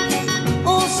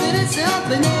 On s'est laissé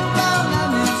entraîner par la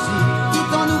musique tout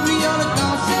en oubliant le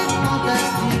temps, c'est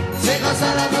fantastique. C'est grâce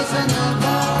à la bossa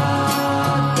nova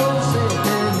qu'on s'est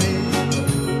aimé.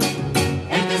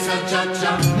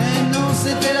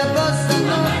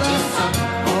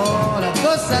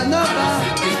 bossa nova.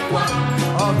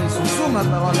 Oh, mais sous ma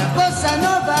parole, la bossa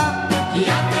nova.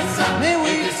 Mais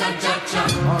oui.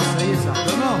 Oh, ça y est,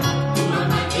 simplement.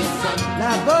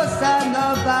 La bossa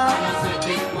nova.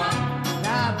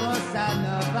 La bossa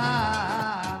nova.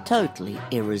 Totally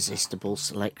irresistible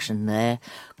selection there.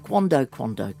 Quando,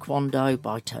 Quando, Quando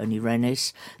by Tony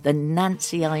Rennis. Then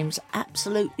Nancy Ames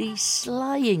absolutely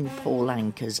slaying Paul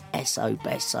Anka's Esso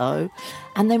Besso.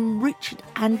 And then Richard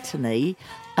Anthony,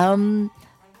 well,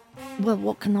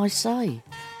 what can I say?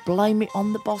 Blame it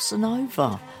on the bossa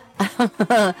nova.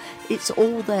 It's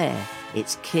all there.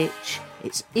 It's kitsch,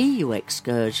 it's EU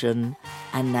excursion,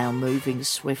 and now moving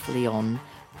swiftly on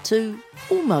to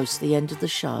almost the end of the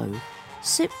show.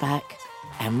 Sit back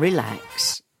and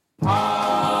relax.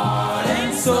 Heart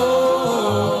and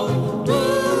soul,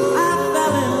 I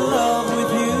fell in love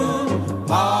with you.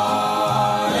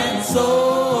 Heart and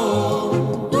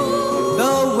soul,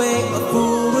 the way a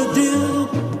fool would do,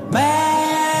 madly,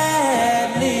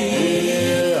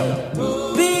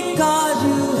 because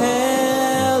you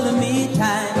held me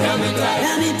tight. Held me tight.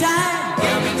 Held me tight.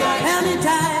 Held me tight. Held me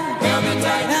tight. Held me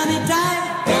tight. Held me tight.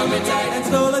 Held me tight. And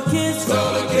stole a kiss.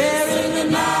 Stole a kiss in the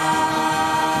night.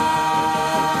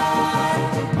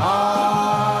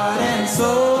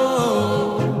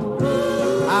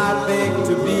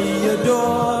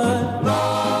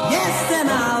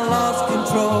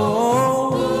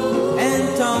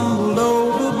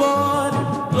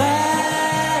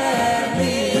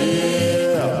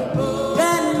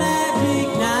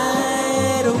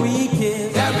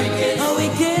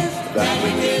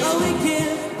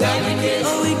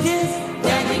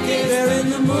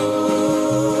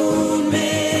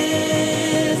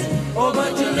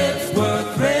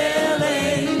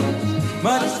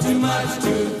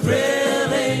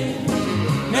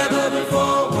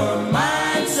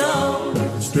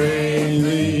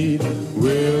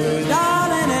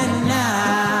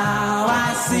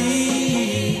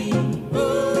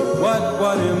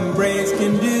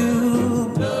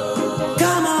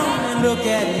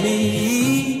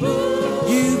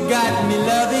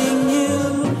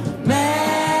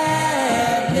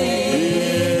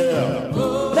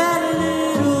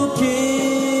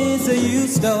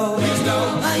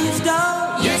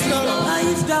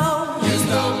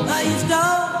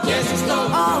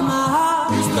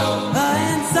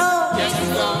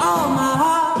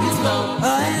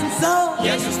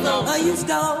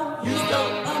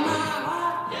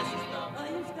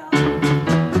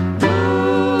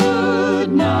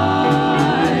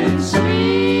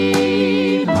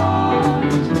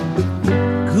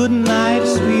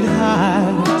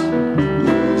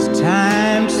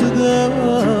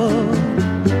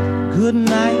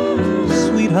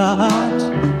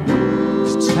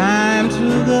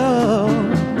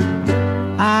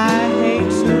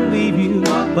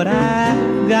 But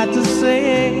I've got to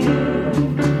say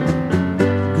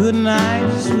good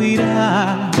night,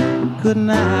 sweetheart. Good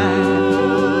night.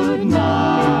 Good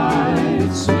night,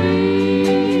 sweetheart.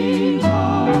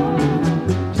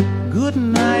 Good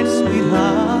night,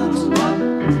 sweetheart.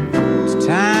 It's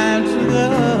time to go.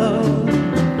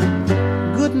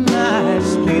 Good night,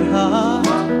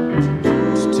 sweetheart.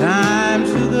 It's time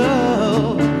to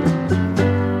go.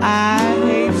 I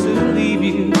hate to leave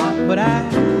you, but I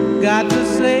got to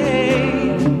say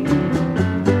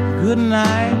good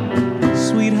night,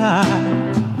 sweetheart.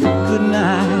 Good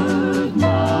night.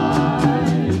 Good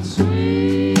night,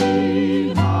 sweetheart.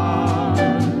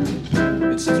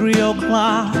 It's 3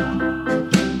 o'clock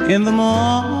in the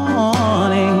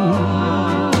morning.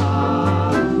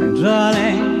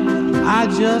 Darling, I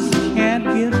just can't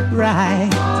get right.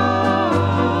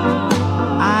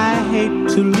 I hate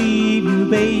to leave you,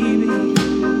 baby.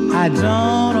 I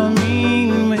don't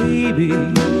mean maybe,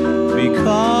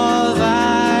 because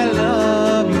I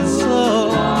love you so.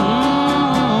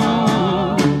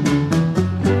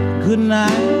 Good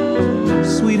night,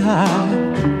 sweetheart.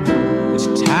 It's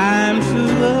time to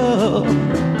go.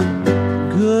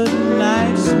 Good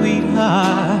night,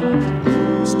 sweetheart.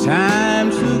 It's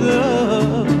time to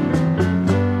go.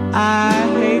 I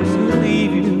hate to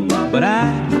leave you, but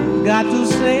I got to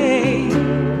say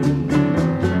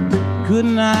good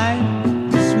night,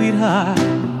 sweetheart.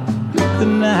 Good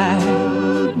night.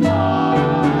 Good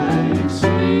night,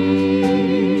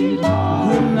 sweetheart.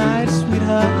 Good night,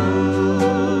 sweetheart.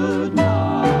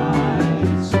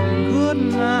 Good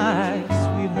night,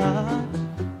 sweetheart.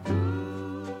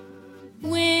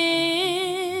 When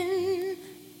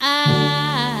I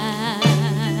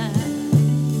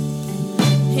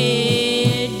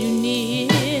had you near,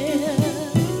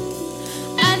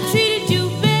 I treated you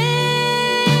bad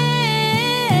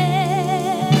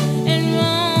and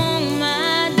wrong,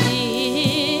 my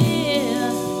dear.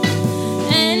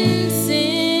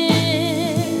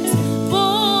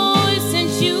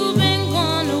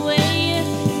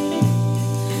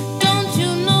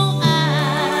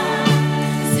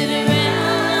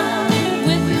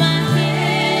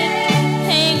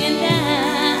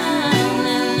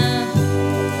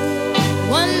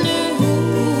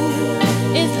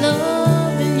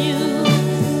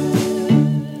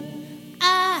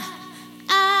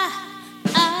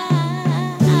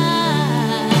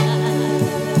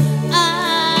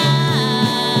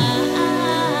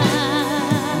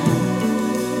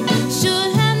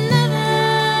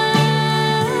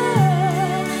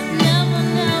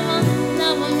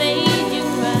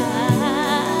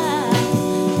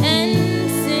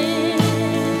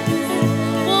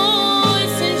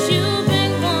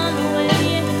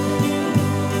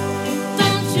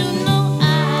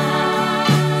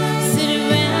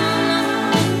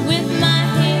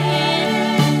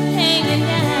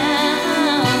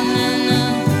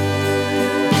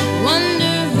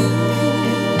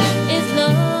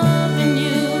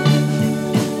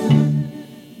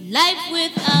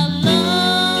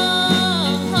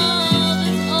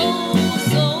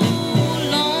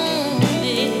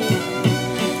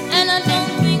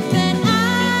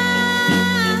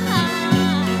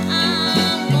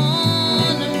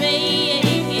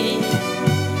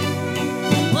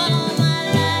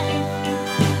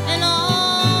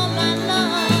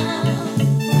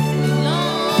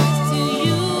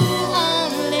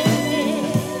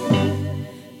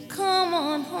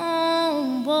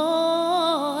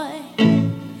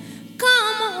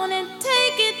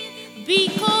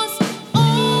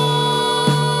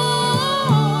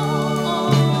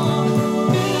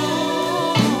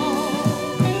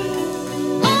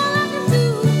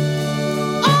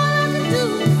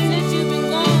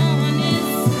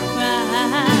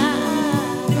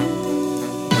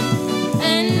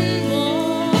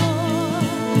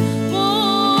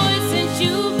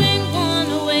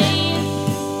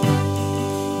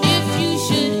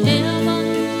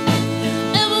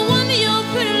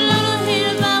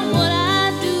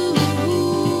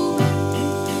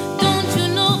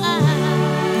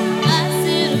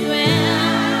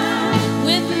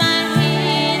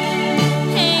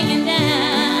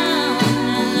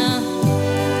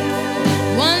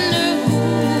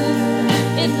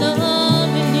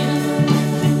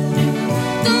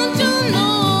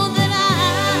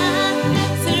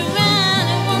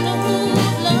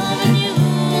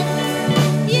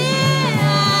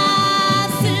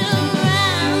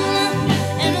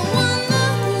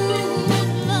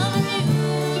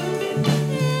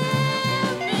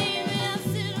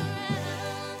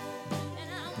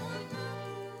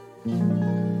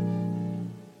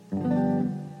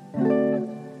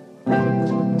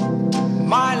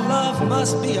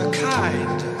 must be a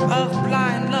kind of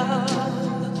blind love.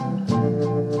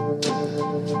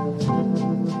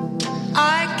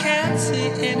 I can't see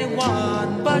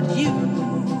anyone but you.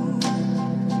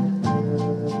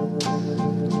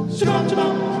 Shabam,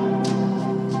 shabam.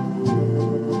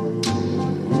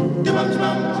 Shabam,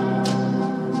 shabam.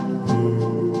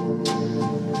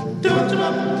 Shabam,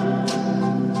 shabam.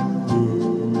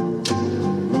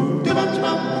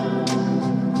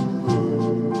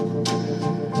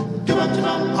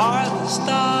 Are the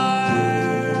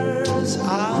stars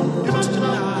out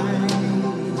tonight?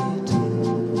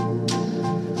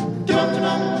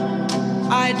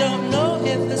 I don't know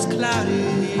if it's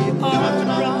cloudy or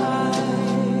bright.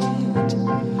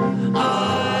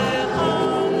 I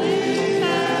only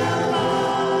have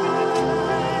eyes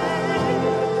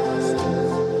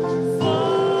for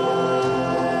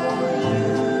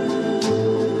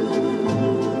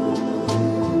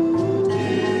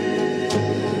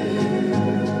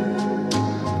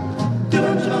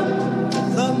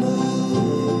the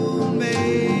moon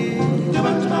may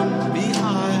be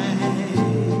high,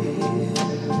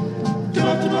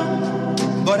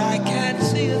 but I can't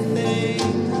see a thing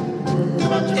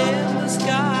in the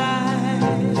sky.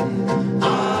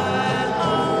 I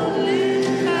only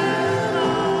have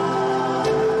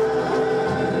eyes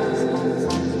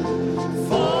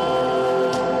for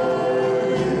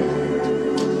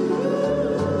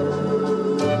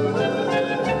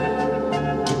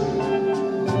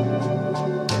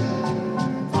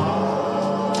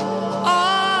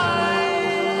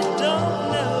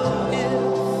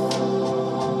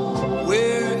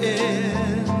we're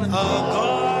in a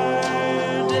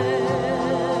garden,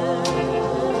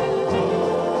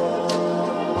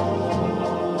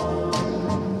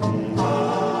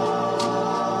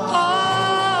 or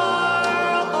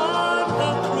on a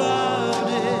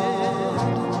crowded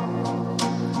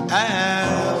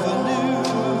avenue.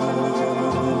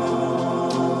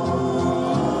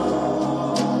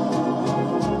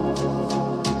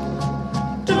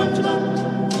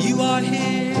 You are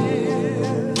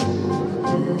here,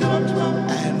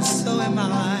 and so am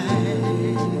I.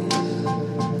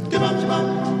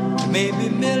 Maybe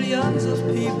millions of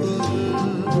people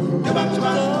go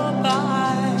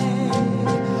by,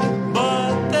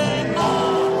 but they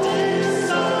all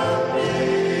disappear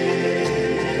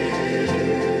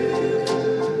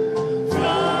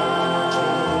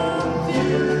from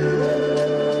view.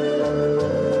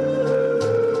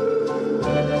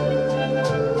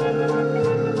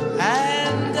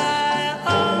 And I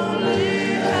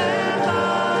only have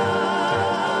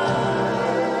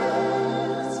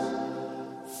eyes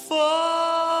for you.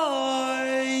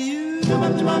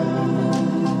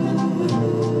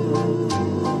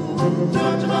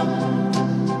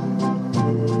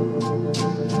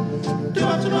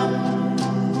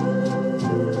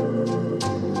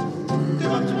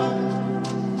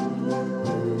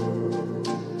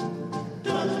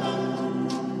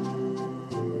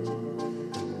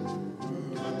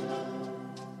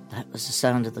 That was the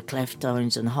sound of the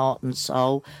Cleftones and Heart and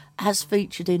Soul, as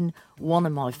featured in one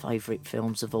of my favourite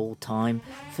films of all time,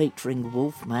 featuring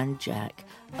Wolfman Jack,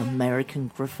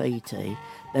 American Graffiti,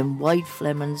 then Wade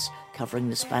Flemons covering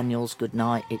the Spaniels'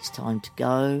 Goodnight, It's Time to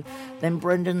Go, then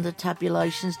Brendan the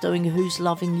Tabulations doing Who's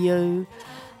Loving You,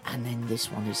 and then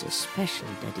this one is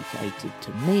especially dedicated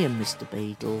to me and Mr.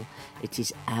 Beadle. It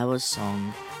is our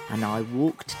song, and I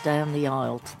walked down the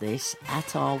aisle to this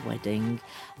at our wedding,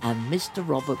 and Mr.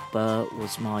 Robert Burr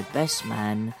was my best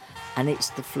man, and it's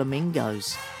the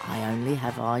Flamingos, I Only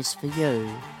Have Eyes for You.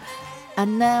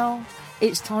 And now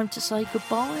it's time to say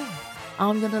goodbye.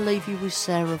 I'm going to leave you with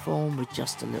Sarah Vaughan with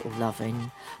Just a Little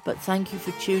Loving, but thank you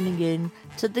for tuning in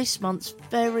to this month's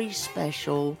very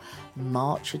special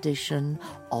March edition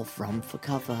of Run for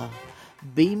Cover,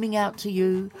 beaming out to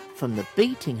you from the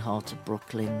beating heart of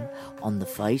Brooklyn on the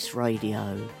Face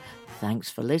Radio. Thanks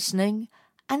for listening,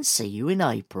 and see you in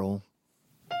April.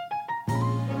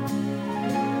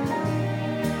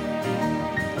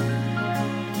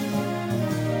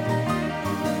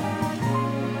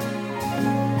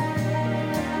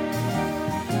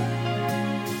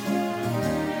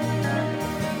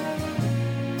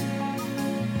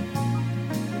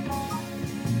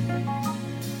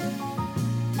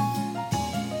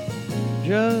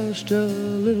 Just a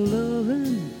little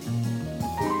loving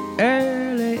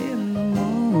early in the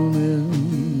morning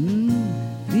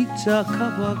beats a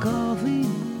cup of coffee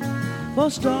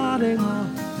for starting off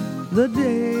the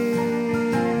day.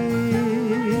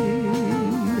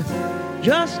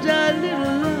 Just a little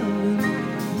loving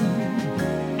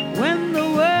when the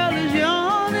world is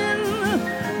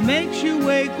yawning makes you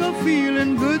wake up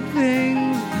feeling good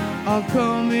things are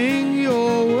coming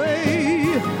your way.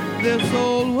 this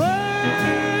old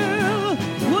world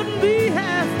wouldn't be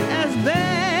half as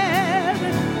bad.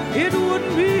 It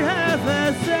wouldn't be half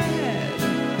as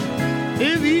sad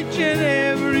if each and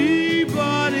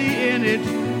everybody in it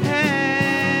had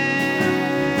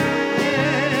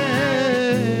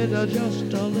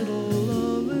just a little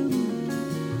loving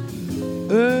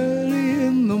early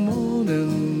in the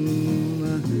morning,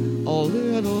 a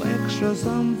little extra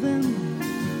something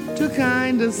to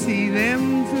kind of see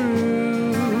them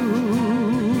through.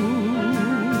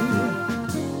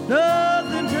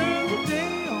 Nothing turns the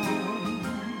day on.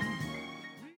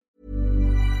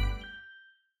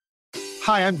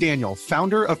 Hi, I'm Daniel,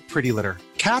 founder of Pretty Litter.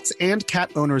 Cats and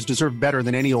cat owners deserve better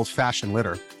than any old-fashioned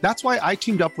litter. That's why I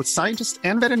teamed up with scientists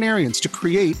and veterinarians to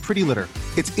create Pretty Litter.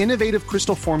 Its innovative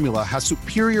crystal formula has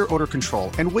superior odor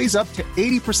control and weighs up to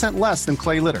 80% less than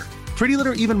clay litter. Pretty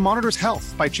Litter even monitors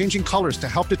health by changing colors to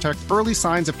help detect early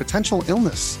signs of potential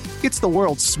illness. It's the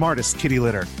world's smartest kitty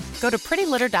litter. Go to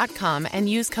prettylitter.com and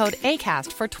use code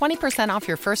ACAST for 20% off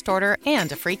your first order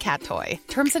and a free cat toy.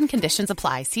 Terms and conditions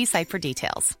apply. See site for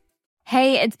details.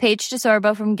 Hey, it's Paige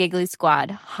DeSorbo from Giggly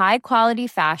Squad. High quality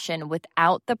fashion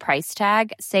without the price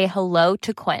tag. Say hello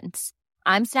to Quince.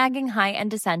 I'm snagging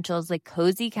high-end essentials like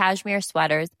cozy cashmere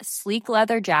sweaters, sleek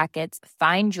leather jackets,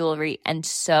 fine jewelry, and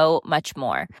so much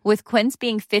more. With Quince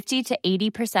being 50 to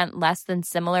 80% less than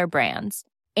similar brands.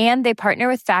 And they partner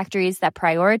with factories that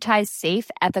prioritize safe,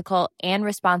 ethical, and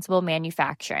responsible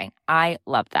manufacturing. I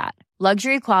love that.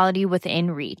 Luxury quality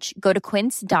within reach. Go to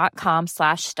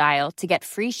quince.com/style to get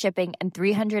free shipping and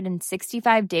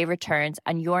 365-day returns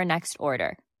on your next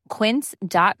order.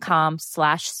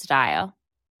 Quince.com/style.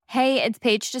 Hey, it's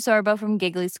Paige DeSorbo from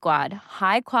Giggly Squad.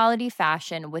 High quality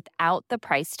fashion without the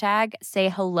price tag. Say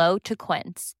hello to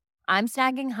Quince. I'm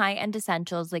snagging high-end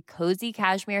essentials like cozy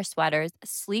cashmere sweaters,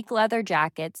 sleek leather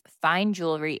jackets, fine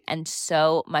jewelry, and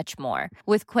so much more.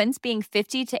 With Quince being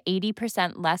 50 to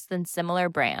 80% less than similar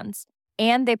brands.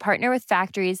 And they partner with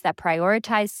factories that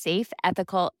prioritize safe,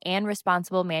 ethical, and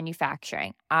responsible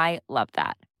manufacturing. I love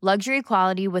that. Luxury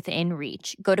quality within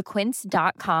reach. Go to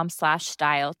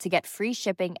quince.com/style to get free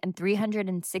shipping and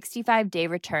 365-day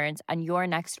returns on your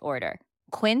next order.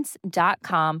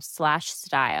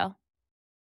 Quince.com/style.